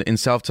towns in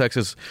South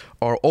Texas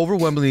are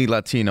overwhelmingly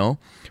Latino,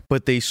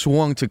 but they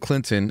swung to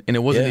Clinton, and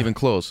it wasn't even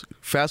close.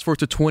 Fast forward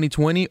to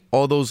 2020,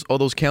 all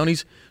those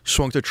counties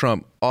swung to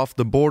Trump off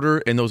the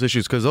border and those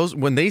issues, because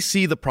when they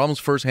see the problems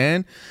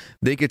firsthand,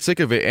 they get sick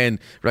of it. And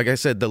like I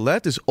said, the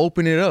left is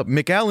opening it up.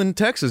 McAllen,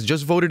 Texas,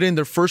 just voted in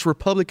their first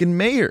Republican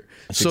mayor.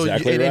 That's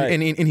exactly right.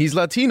 And he's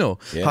Latino,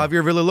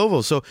 Javier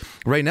Villalobos. So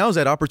right now is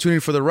that opportunity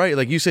for the right.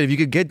 Like you said, if you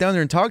could get down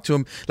there and talk to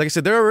them, like I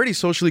said, they're already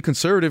socially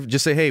conservative.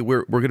 Just say, hey,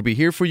 we're going to be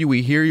here for you.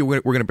 We hear you.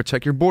 We're going to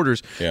protect your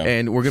borders,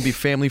 and we're going to be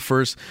family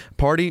first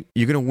party.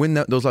 You're going to win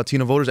those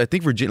Latino voters. I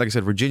think Virginia, like I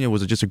said, Virginia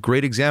was just a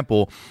great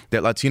example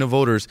that Latino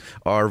voters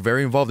are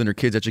very involved in their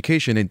kids'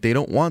 education, and they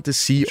don't want to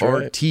see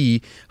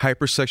RT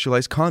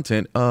hypersexualized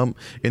content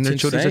in their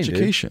children's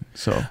education. Dude.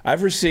 So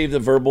I've received a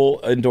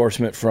verbal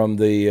endorsement from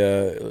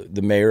the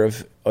mayor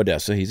of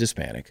Odessa. He's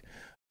Hispanic.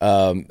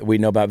 We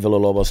know about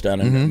Villalobos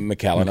down in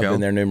McAllen. I've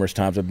been there numerous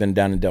times. I've been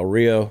down in Del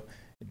Rio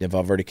in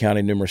Valverde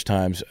County numerous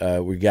times.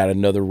 We've got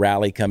another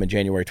rally coming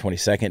January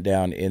 22nd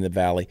down in the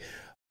Valley.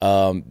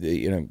 Calling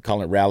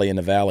it Rally in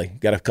the Valley.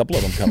 Got a couple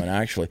of them coming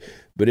actually,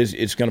 but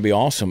it's going to be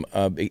awesome.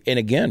 And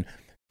again,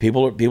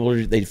 people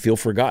they feel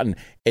forgotten,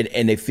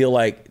 and they feel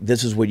like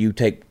this is where you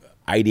take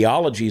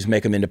ideologies,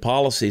 make them into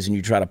policies, and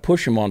you try to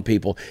push them on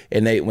people.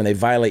 And when they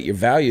violate your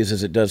values,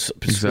 as it does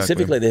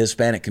specifically the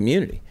Hispanic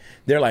community,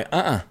 they're like,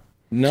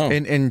 no.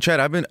 And Chad,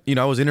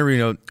 I was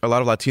interviewing a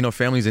lot of Latino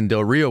families in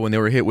Del Rio when they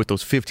were hit with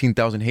those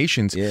 15,000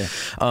 Haitians. Yeah.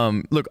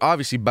 Look,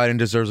 obviously Biden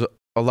deserves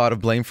a lot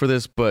of blame for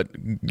this, but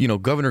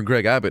Governor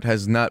Greg Abbott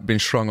has not been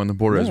strong on the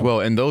border as well,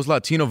 and those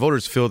Latino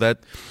voters feel that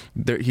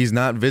he's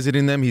not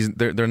visiting them.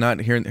 They're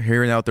not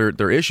hearing out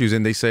their issues,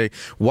 and they say,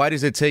 why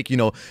does it take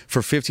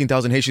for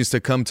 15,000 Haitians to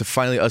come to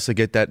finally us to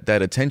get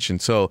that attention?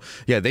 So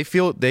yeah, they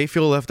feel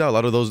left out. A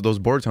lot of those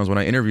border towns when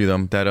I interview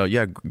them, that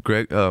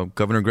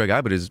Governor Greg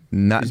Abbott is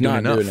not doing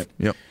enough.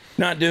 Yep.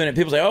 Not doing it.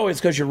 People say, "Oh,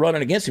 it's because you're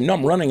running against him." No,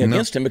 I'm running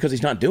against him because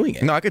he's not doing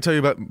it. No, I can tell you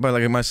about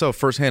like myself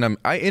firsthand.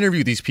 I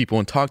interview these people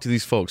and talk to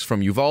these folks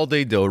from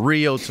Uvalde, Del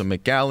Rio to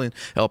McAllen,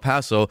 El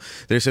Paso.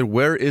 They said,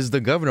 "Where is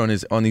the governor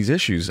on these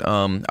issues?"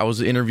 I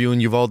was interviewing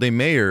Uvalde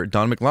Mayor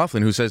Don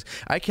McLaughlin, who says,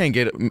 "I can't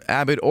get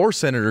Abbott or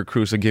Senator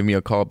Cruz to give me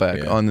a call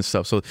back on this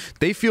stuff." So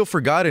they feel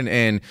forgotten,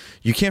 and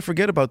you can't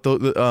forget about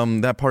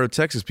that part of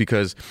Texas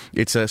because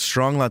it's a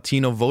strong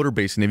Latino voter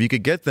base, and if you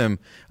could get them,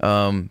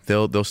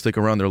 they'll stick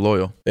around. They're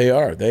loyal. They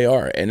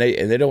are, and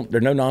they don't.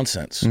 They're no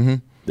nonsense. Mm-hmm.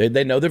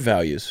 They know their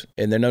values,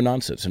 and they're no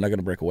nonsense. They're not going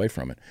to break away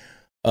from it.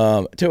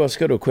 Let's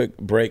go to a quick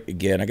break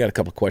again. I got a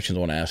couple of questions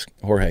I want to ask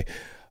Jorge.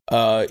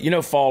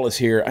 Fall is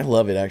here. I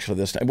love it actually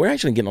this time. We're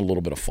actually getting a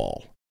little bit of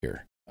fall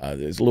here.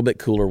 There's a little bit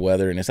cooler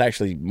weather, and it's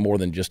actually more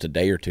than just a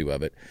day or two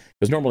of it.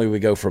 Because normally we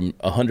go from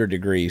 100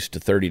 degrees to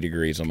 30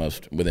 degrees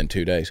almost within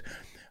 2 days.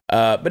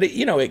 But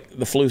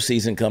the flu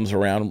season comes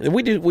around.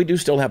 We do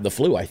still have the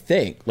flu, I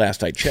think.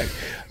 Last I checked.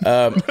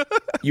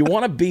 You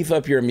want to beef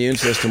up your immune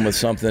system with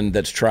something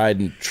that's tried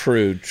and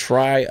true.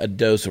 Try a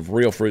dose of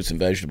real fruits and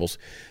vegetables,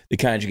 the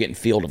kinds you get in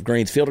Field of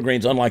Greens. Field of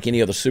Greens, unlike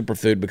any other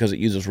superfood, because it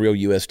uses real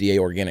USDA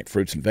organic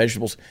fruits and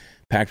vegetables,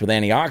 packed with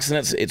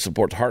antioxidants. It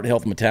supports heart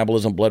health,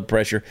 metabolism, blood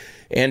pressure,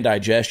 and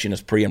digestion.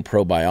 It's pre and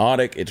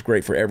probiotic. It's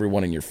great for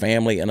everyone in your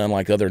family. And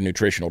unlike other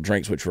nutritional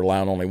drinks, which rely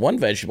on only one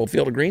vegetable,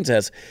 Field of Greens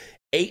has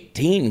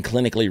 18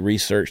 clinically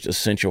researched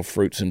essential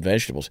fruits and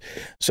vegetables.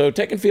 So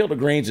taking Field of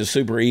Greens is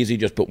super easy.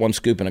 Just put 1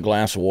 scoop in a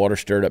glass of water,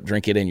 stir it up,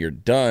 drink it, and you're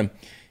done.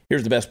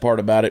 Here's the best part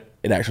about it.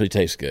 It actually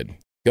tastes good.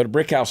 Go to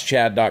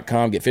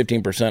brickhousechad.com. Get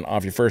 15%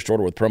 off your first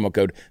order with promo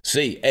code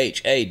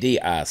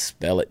CHAD.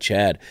 Spell it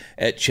Chad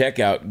at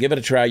checkout. Give it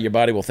a try. Your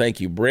body will thank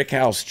you.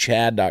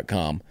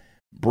 brickhousechad.com.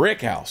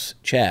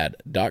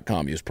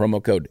 brickhousechad.com. Use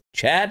promo code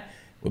CHAD.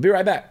 We'll be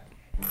right back.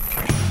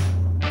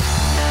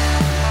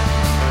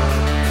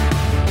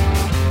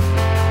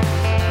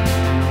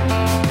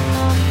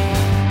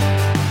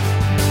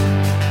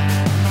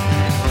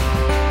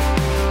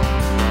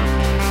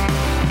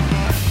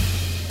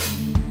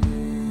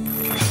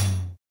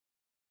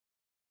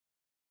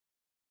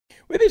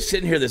 We've been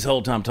sitting here this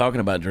whole time talking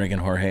about drinking,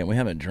 Jorge, and we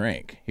haven't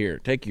drank. Here,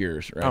 take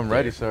yours. I'm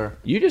ready, sir.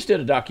 You just did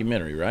a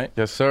documentary, right?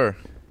 Yes, sir.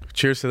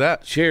 Cheers to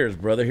that. Cheers,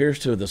 brother. Here's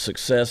to the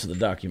success of the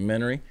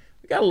documentary.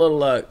 We got a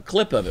little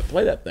clip of it.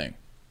 Play that thing.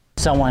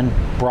 Someone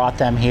brought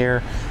them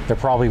here. They're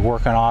probably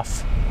working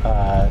off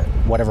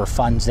whatever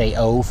funds they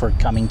owe for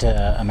coming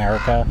to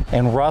America.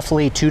 And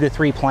roughly 2 to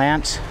 3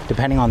 plants,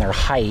 depending on their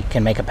height,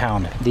 can make a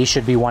pound. These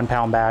should be 1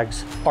 pound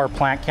bags. Our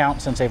plant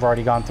count, since they've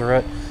already gone through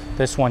it,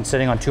 this one's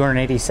sitting on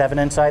 287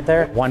 inside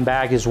there. 1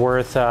 bag is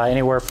worth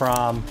anywhere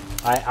from,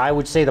 I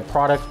would say the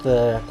product,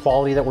 the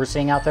quality that we're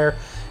seeing out there,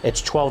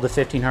 it's $1,200 to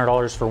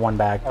 $1,500 for 1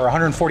 bag. Or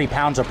 140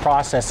 pounds of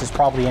process is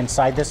probably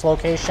inside this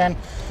location.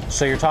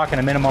 So you're talking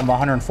a minimum of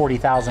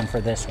 140,000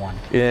 for this one.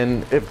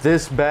 And if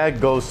this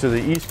bag goes to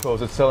the East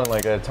Coast, it's selling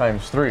like at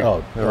 ×3.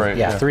 Oh, right.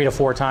 Yeah, 3 to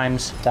 4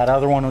 times. That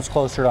other one was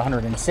closer to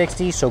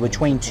 160. So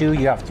between two,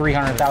 you have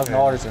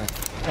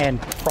 $300,000 in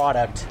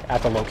product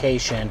at the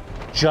location,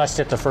 just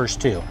at the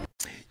first 2.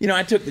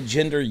 I took the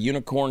gender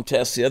unicorn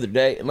test the other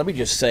day, and let me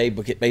just say,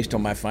 based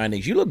on my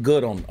findings, you look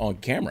good on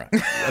camera.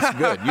 That's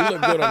good. You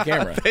look good on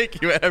camera.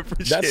 Thank you. I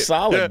appreciate it. That's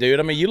solid, dude.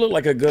 I mean, you look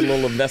like a good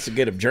little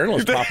investigative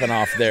journalist popping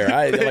off there.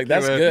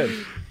 That's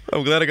good.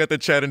 I'm glad I got the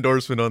Chad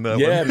endorsement on that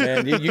one. Yeah,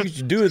 man. You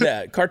should do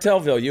that.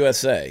 Cartelville,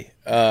 USA.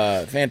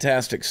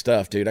 Fantastic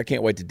stuff, dude. I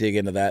can't wait to dig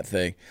into that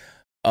thing.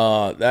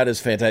 That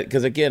is fantastic.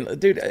 Because, again,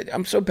 dude,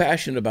 I'm so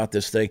passionate about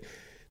this thing.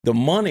 The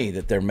money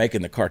that they're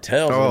making, the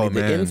cartels,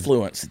 the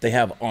influence that they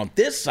have on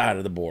this side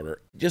of the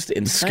border, just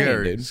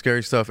insane, dude.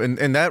 Scary stuff. And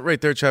that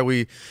right there, Chad,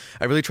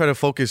 I really try to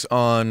focus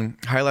on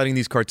highlighting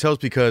these cartels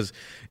because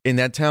in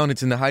that town,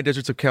 it's in the high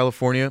deserts of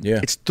California. Yeah.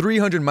 It's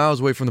 300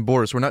 miles away from the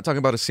border, so we're not talking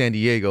about a San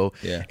Diego.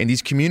 Yeah. And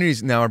these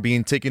communities now are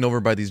being taken over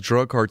by these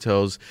drug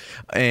cartels,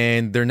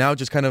 and they're now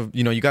just kind of,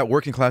 you got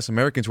working class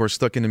Americans who are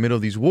stuck in the middle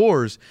of these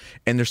wars,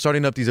 and they're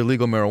starting up these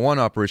illegal marijuana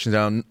operations.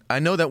 Now, I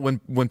know that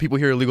when people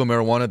hear illegal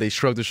marijuana, they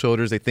shrug their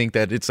shoulders. They think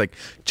that it's like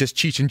just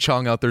Cheech and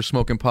Chong out there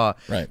smoking pot.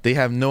 Right. They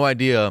have no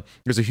idea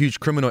there's a huge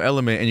criminal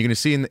element. And you're going to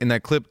see in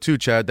that clip too,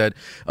 Chad, that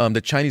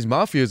the Chinese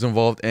mafia is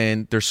involved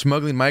and they're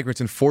smuggling migrants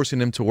and forcing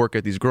them to work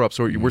at these grow ups.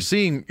 So we're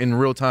seeing in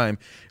real time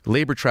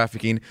labor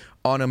trafficking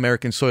on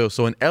American soil.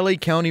 So in LA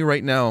County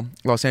right now,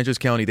 Los Angeles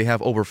County, they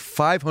have over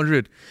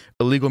 500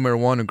 illegal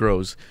marijuana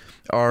grows.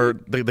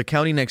 The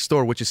county next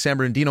door, which is San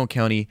Bernardino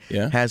County,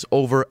 has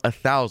over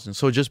 1,000.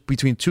 So just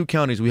between two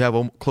counties, we have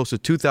close to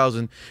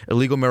 2,000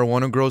 illegal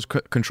marijuana grows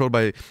controlled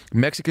by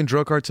Mexican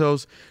drug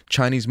cartels,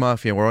 Chinese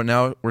mafia.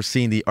 We're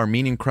seeing the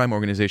Armenian crime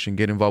organization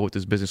get involved with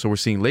this business. So we're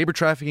seeing labor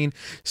trafficking,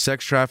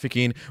 sex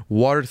trafficking,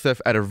 water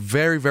theft at a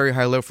very, very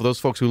high level. For those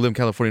folks who live in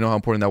California know how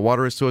important that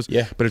water is to us.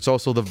 Yeah. But it's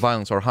also the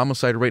violence. Our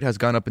homicide rate has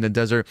gone up in the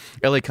desert.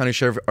 LA County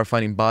Sheriff are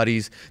finding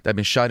bodies that have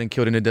been shot and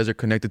killed in the desert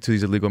connected to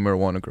these illegal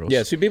marijuana grows.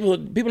 Yeah, so people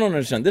don't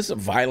understand. This is a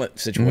violent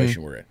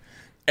situation we're in.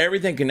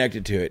 Everything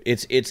connected to it.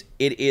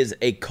 It is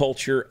a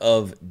culture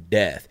of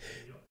death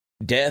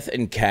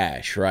and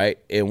cash, right?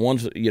 And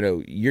once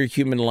your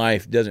human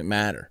life doesn't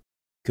matter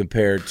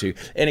compared to.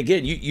 And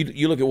again,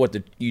 you look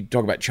at you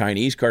talk about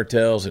Chinese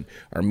cartels and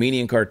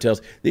Armenian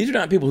cartels. These are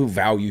not people who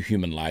value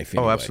human life.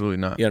 Anyway. Oh, absolutely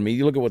not. You know what I mean?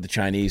 You look at what the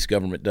Chinese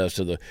government does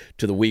to the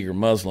Uyghur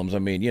Muslims. I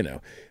mean,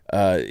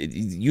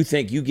 you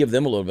think you give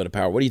them a little bit of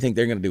power. What do you think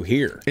they're going to do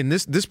here? And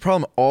this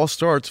problem all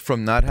starts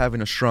from not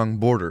having a strong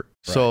border.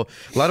 Right. So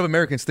a lot of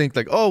Americans think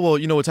like, oh,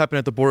 well, what's happening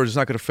at the border is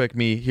not going to affect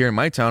me here in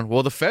my town.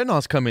 Well, the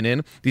fentanyl's coming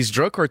in. These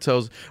drug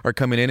cartels are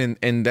coming in.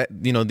 And that,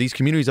 these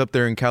communities up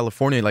there in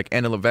California, like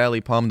Antelope Valley,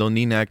 Palmdale,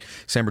 Neenah,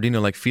 San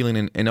Bernardino, like Phelan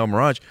and El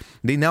Mirage,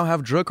 they now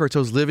have drug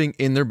cartels living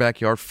in their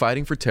backyard,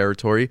 fighting for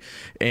territory.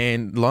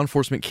 And law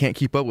enforcement can't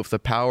keep up with the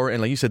power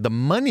and, like you said, the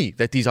money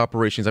that these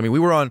operations. I mean, we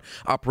were on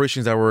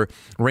operations that were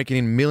ranking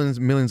in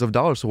millions of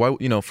dollars. So why,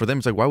 for them,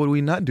 it's like, why would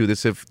we not do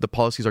this if the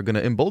policies are going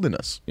to embolden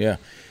us? Yeah.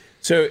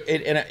 So,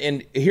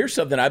 and here's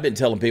something I've been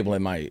telling people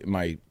in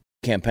my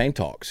campaign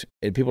talks,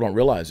 and people don't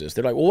realize this.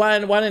 They're like, well, why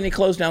didn't he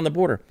close down the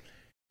border?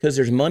 Because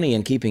there's money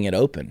in keeping it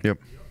open. Yep.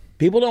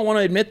 People don't want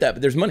to admit that,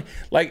 but there's money.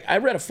 Like, I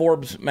read a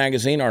Forbes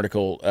magazine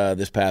article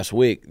this past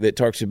week that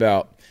talks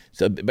about,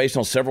 based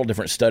on several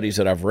different studies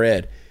that I've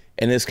read,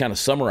 and this kind of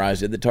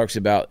summarized it, that talks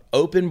about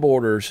open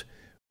borders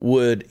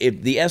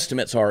the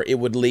estimates are, it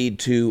would lead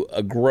to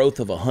a growth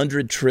of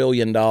 $100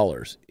 trillion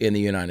in the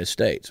United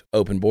States.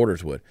 Open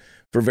borders would,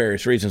 for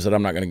various reasons that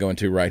I'm not going to go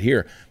into right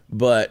here.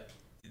 But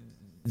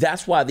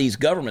that's why these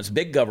governments,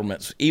 big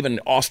governments, even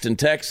Austin,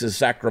 Texas,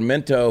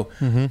 Sacramento,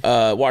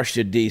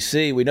 Washington,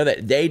 D.C., we know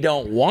that they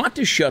don't want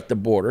to shut the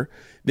border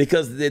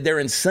because they're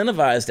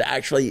incentivized to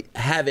actually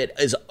have it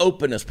as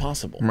open as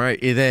possible.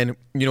 Right. And then,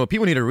 what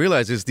people need to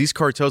realize is these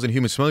cartels and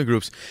human smuggling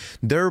groups,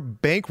 they're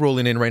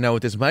bankrolling in right now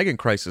with this migrant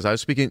crisis. I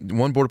was speaking,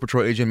 one Border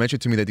Patrol agent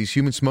mentioned to me that these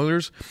human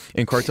smugglers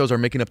and cartels are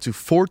making up to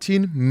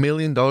 $14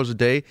 million a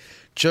day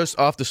just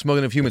off the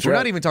smuggling of humans. We're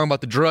not even talking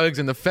about the drugs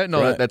and the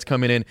fentanyl that's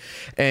coming in.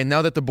 And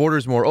now that the border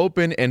is more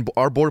open and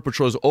our Border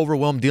Patrol is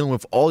overwhelmed dealing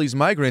with all these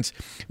migrants,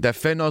 that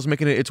fentanyl is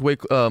making its way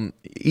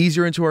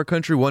easier into our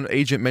country. One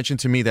agent mentioned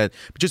to me that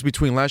just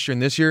between last year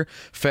and this year,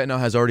 fentanyl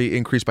has already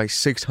increased by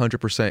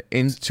 600%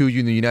 into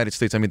the United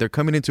States. I mean, they're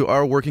coming into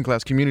our working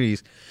class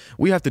communities.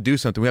 We have to do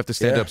something. We have to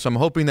stand up. So I'm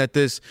hoping that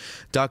this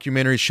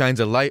documentary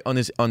shines a light on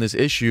this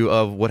issue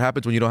of what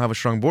happens when you don't have a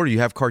strong border. You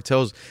have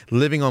cartels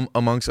living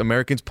amongst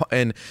Americans,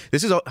 and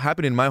this is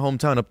happening in my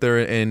hometown up there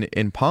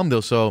in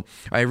Palmdale. So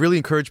I really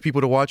encourage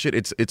people to watch it.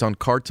 It's on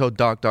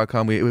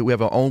carteldoc.com. We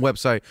have our own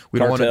website. We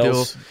don't want to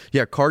deal.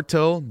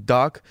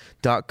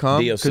 Carteldoc.com.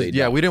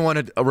 We didn't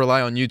want to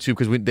rely on YouTube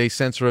because they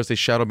censor us, they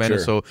shadow ban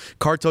us. So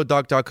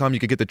carteldoc.com, you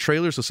can get the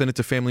trailer, so send it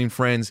to family and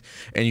friends,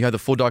 and you have the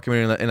full documentary.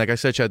 And like I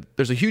said, Chad,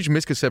 there's a huge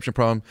misconception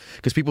problem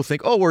because people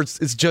think,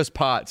 it's just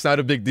pot. It's not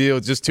a big deal.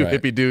 It's just two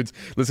hippie dudes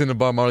listening to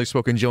Bob Marley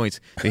smoking joints.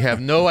 They have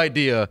no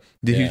idea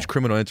the huge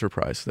criminal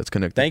enterprise that's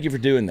connected. Thank you for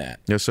doing that.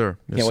 Yes, sir.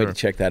 Can't wait to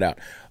check that out.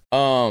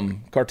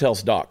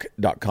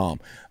 Cartelsdoc.com.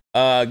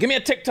 Give me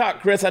a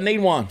TikTok, Chris. I need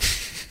one.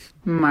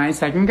 My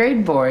second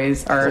grade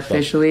boys are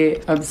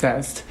officially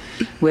obsessed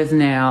with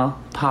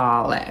nail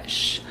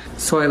polish.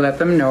 So I let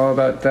them know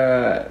about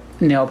the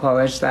nail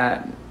polish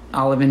that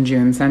Olive and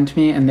June sent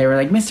me, and they were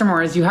like, Mr.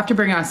 Morris, you have to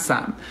bring us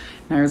some.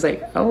 And I was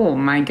like, oh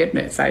my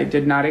goodness, I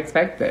did not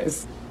expect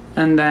this.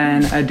 And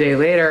then a day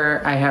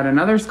later, I had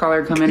another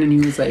scholar come in, and he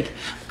was like,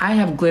 I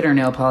have glitter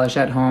nail polish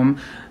at home,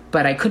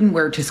 but I couldn't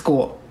wear it to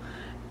school.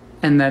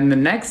 And then the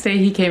next day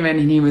he came in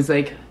and he was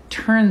like,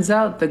 turns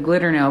out the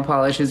glitter nail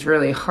polish is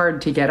really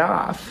hard to get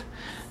off.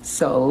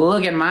 So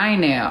look at my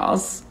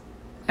nails.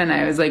 And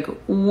I was like,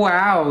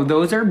 wow,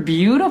 those are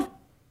beautiful.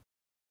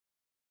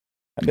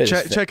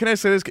 Chad, can I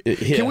say this?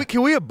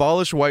 Can we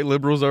abolish white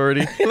liberals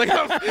already? Am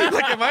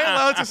I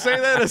allowed to say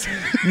that?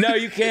 No,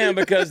 you can,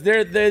 because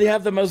they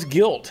have the most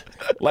guilt.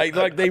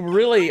 Like they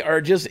really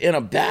are just in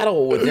a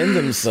battle within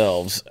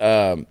themselves.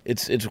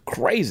 It's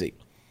crazy.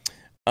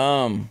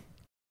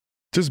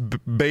 Just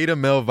beta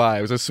male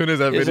vibes as soon as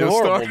that video starts.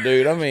 It's horrible,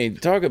 dude. I mean,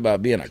 talk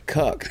about being a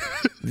cuck.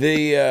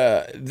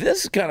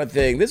 This kind of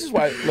thing. This is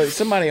why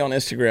somebody on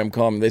Instagram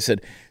called me. They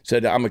said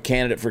I'm a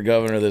candidate for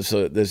governor.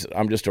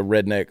 I'm just a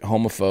redneck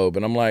homophobe,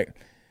 and I'm like,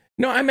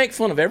 No, I make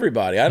fun of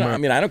everybody. I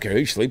don't care who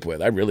you sleep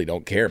with. I really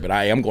don't care, but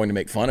I am going to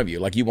make fun of you.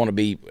 Like, you want to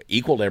be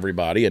equal to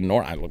everybody, and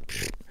I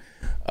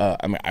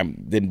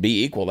didn't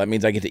be equal. That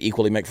means I get to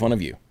equally make fun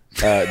of you.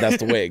 That's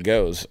the way it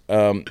goes.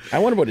 I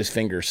wonder what his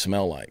fingers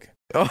smell like.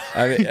 Oh.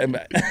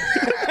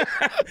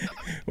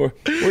 Where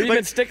you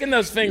been sticking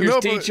those fingers,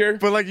 teacher?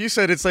 But like you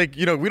said, it's like,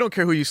 we don't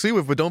care who you sleep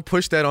with, but don't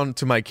push that on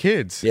to my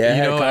kids. Yeah, I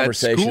had a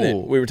conversation that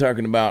we were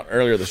talking about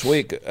earlier this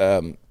week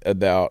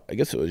about, I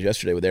guess it was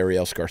yesterday with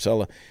Ariel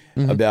Scarcella,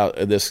 about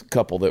this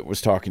couple that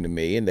was talking to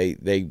me, and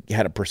they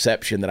had a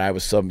perception that I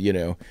was some,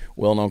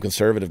 well-known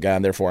conservative guy,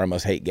 and therefore I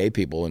must hate gay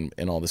people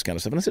and all this kind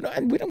of stuff. And I said, no,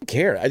 we don't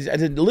care. I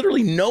said,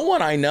 literally no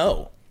one I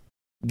know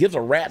gives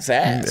a rat's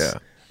ass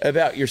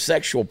about your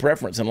sexual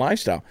preference and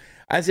lifestyle.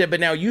 I said, but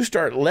now you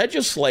start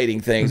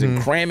legislating things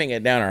and cramming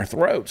it down our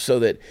throats so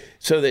that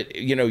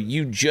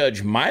you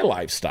judge my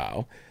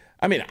lifestyle.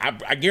 I mean,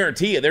 I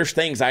guarantee you there's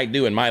things I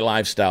do in my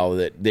lifestyle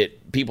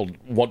that people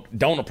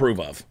don't approve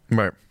of.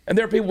 Right. And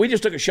there are people, we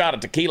just took a shot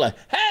at tequila.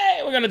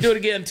 Hey, we're going to do it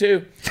again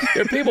too.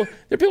 There are people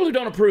who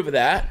don't approve of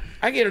that.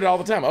 I get it all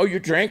the time. Oh, you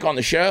drink on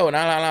the show and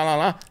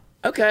la.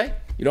 Okay,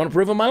 you don't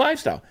approve of my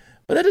lifestyle.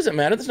 But that doesn't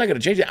matter. That's not going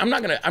to change it. I'm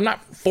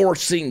not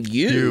forcing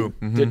you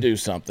to do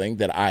something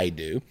that I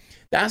do.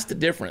 That's the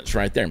difference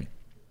right there.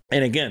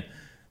 And again,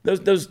 the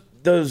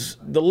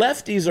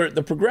lefties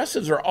the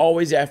progressives are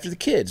always after the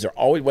kids. They're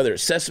always, whether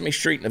it's Sesame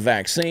Street and the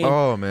vaccine.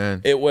 Oh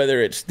man.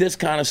 Whether it's this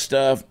kind of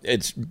stuff,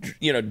 it's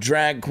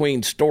drag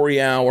queen story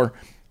hour,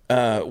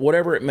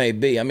 whatever it may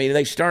be. I mean,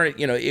 they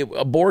started.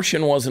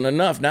 Abortion wasn't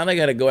enough. Now they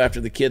got to go after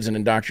the kids and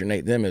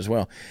indoctrinate them as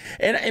well.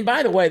 And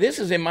by the way, this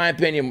is, in my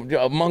opinion,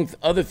 among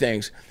other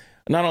things,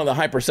 not only the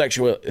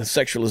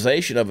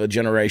hypersexualization of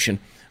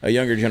a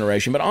younger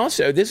generation, but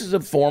also this is a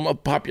form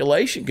of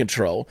population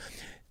control.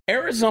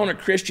 Arizona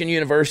Christian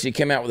University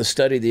came out with a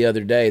study the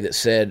other day that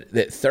said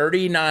that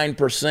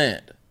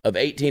 39% of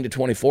 18 to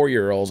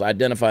 24-year-olds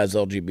identify as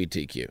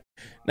LGBTQ.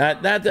 Now,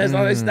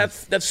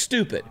 that's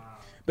stupid.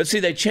 But see,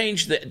 they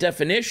changed the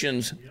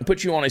definitions and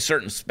put you on a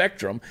certain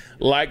spectrum,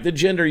 like the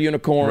gender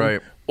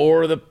unicorn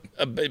or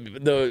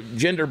the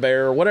gender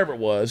bear or whatever it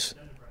was,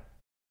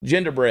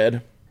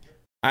 genderbread.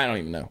 I don't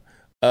even know.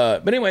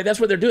 But anyway, that's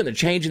what they're doing. They're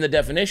changing the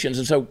definitions.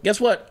 And so guess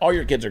what? All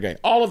your kids are gay.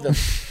 All of them.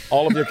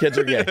 All of your kids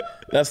are gay.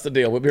 That's the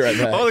deal. We'll be right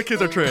back. All the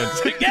kids are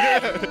trans.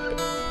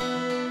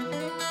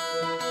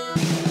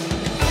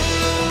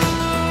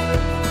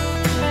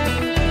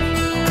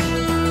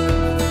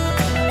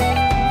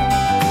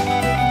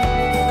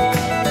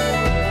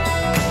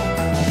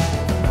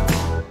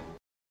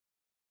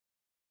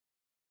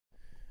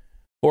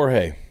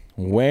 Jorge,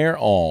 where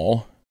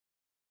all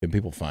can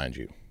people find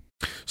you?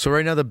 So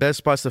right now, the best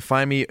spots to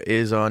find me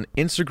is on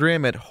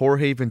Instagram at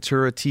Jorge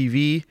Ventura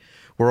TV.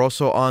 We're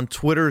also on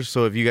Twitter,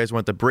 so if you guys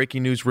want the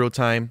breaking news real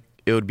time,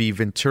 it would be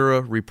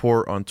Ventura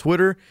Report on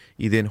Twitter,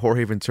 then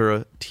Jorge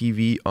Ventura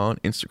TV on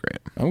Instagram.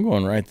 I'm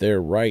going right there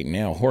right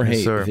now. Jorge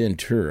Yes,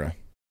 Ventura.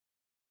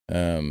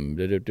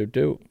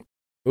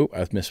 Oh,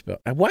 I misspelled.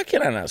 Why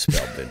can't I not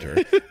spell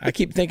Ventura? I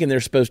keep thinking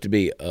there's supposed to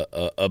be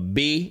a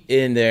B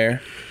in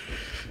there.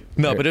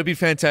 No, but it'd be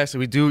fantastic.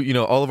 We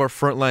do, all of our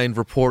frontline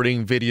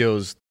reporting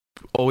videos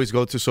always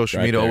go to social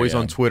media, always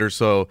on Twitter.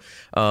 So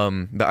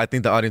I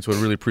think the audience would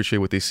really appreciate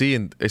what they see,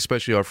 and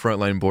especially our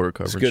frontline border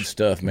coverage. It's good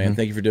stuff, man.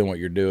 Thank you for doing what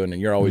you're doing,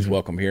 and you're always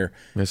welcome here.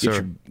 Yes,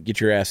 sir. Get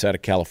your ass out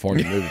of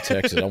California, move to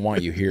Texas. I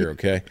want you here,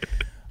 okay?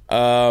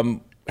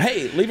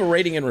 Hey, leave a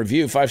rating and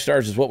review. 5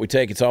 stars is what we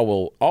take. It's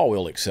all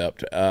we'll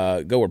accept.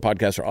 Go where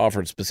podcasts are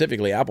offered,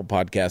 specifically Apple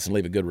Podcasts, and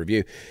leave a good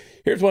review.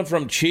 Here's one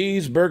from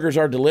Cheeseburgers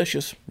Are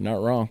Delicious.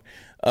 Not wrong.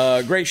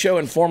 Great show,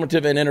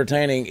 informative and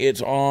entertaining.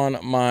 It's on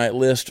my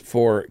list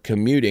for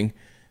commuting.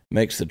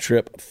 Makes the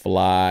trip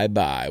fly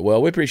by.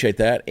 Well, we appreciate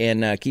that,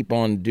 and keep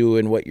on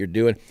doing what you're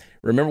doing.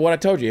 Remember what I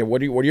told you.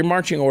 What are your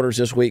marching orders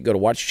this week? Go to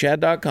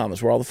watchchad.com.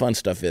 That's where all the fun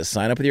stuff is.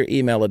 Sign up with your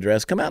email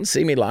address. Come out and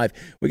see me live.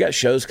 We got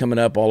shows coming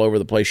up all over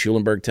the place.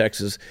 Schulenburg,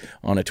 Texas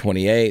on the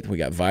 28th. We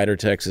got Vidor,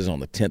 Texas on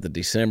the 10th of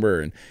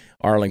December, and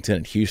Arlington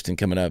and Houston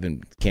coming up,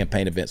 and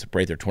campaign events at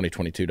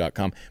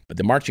Prather2022.com. But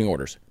the marching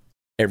orders,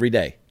 every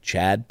day,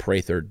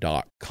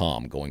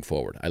 ChadPrather.com going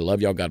forward. I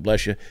love y'all. God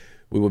bless you.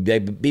 We will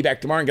be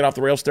back tomorrow and get off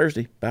the rails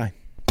Thursday. Bye.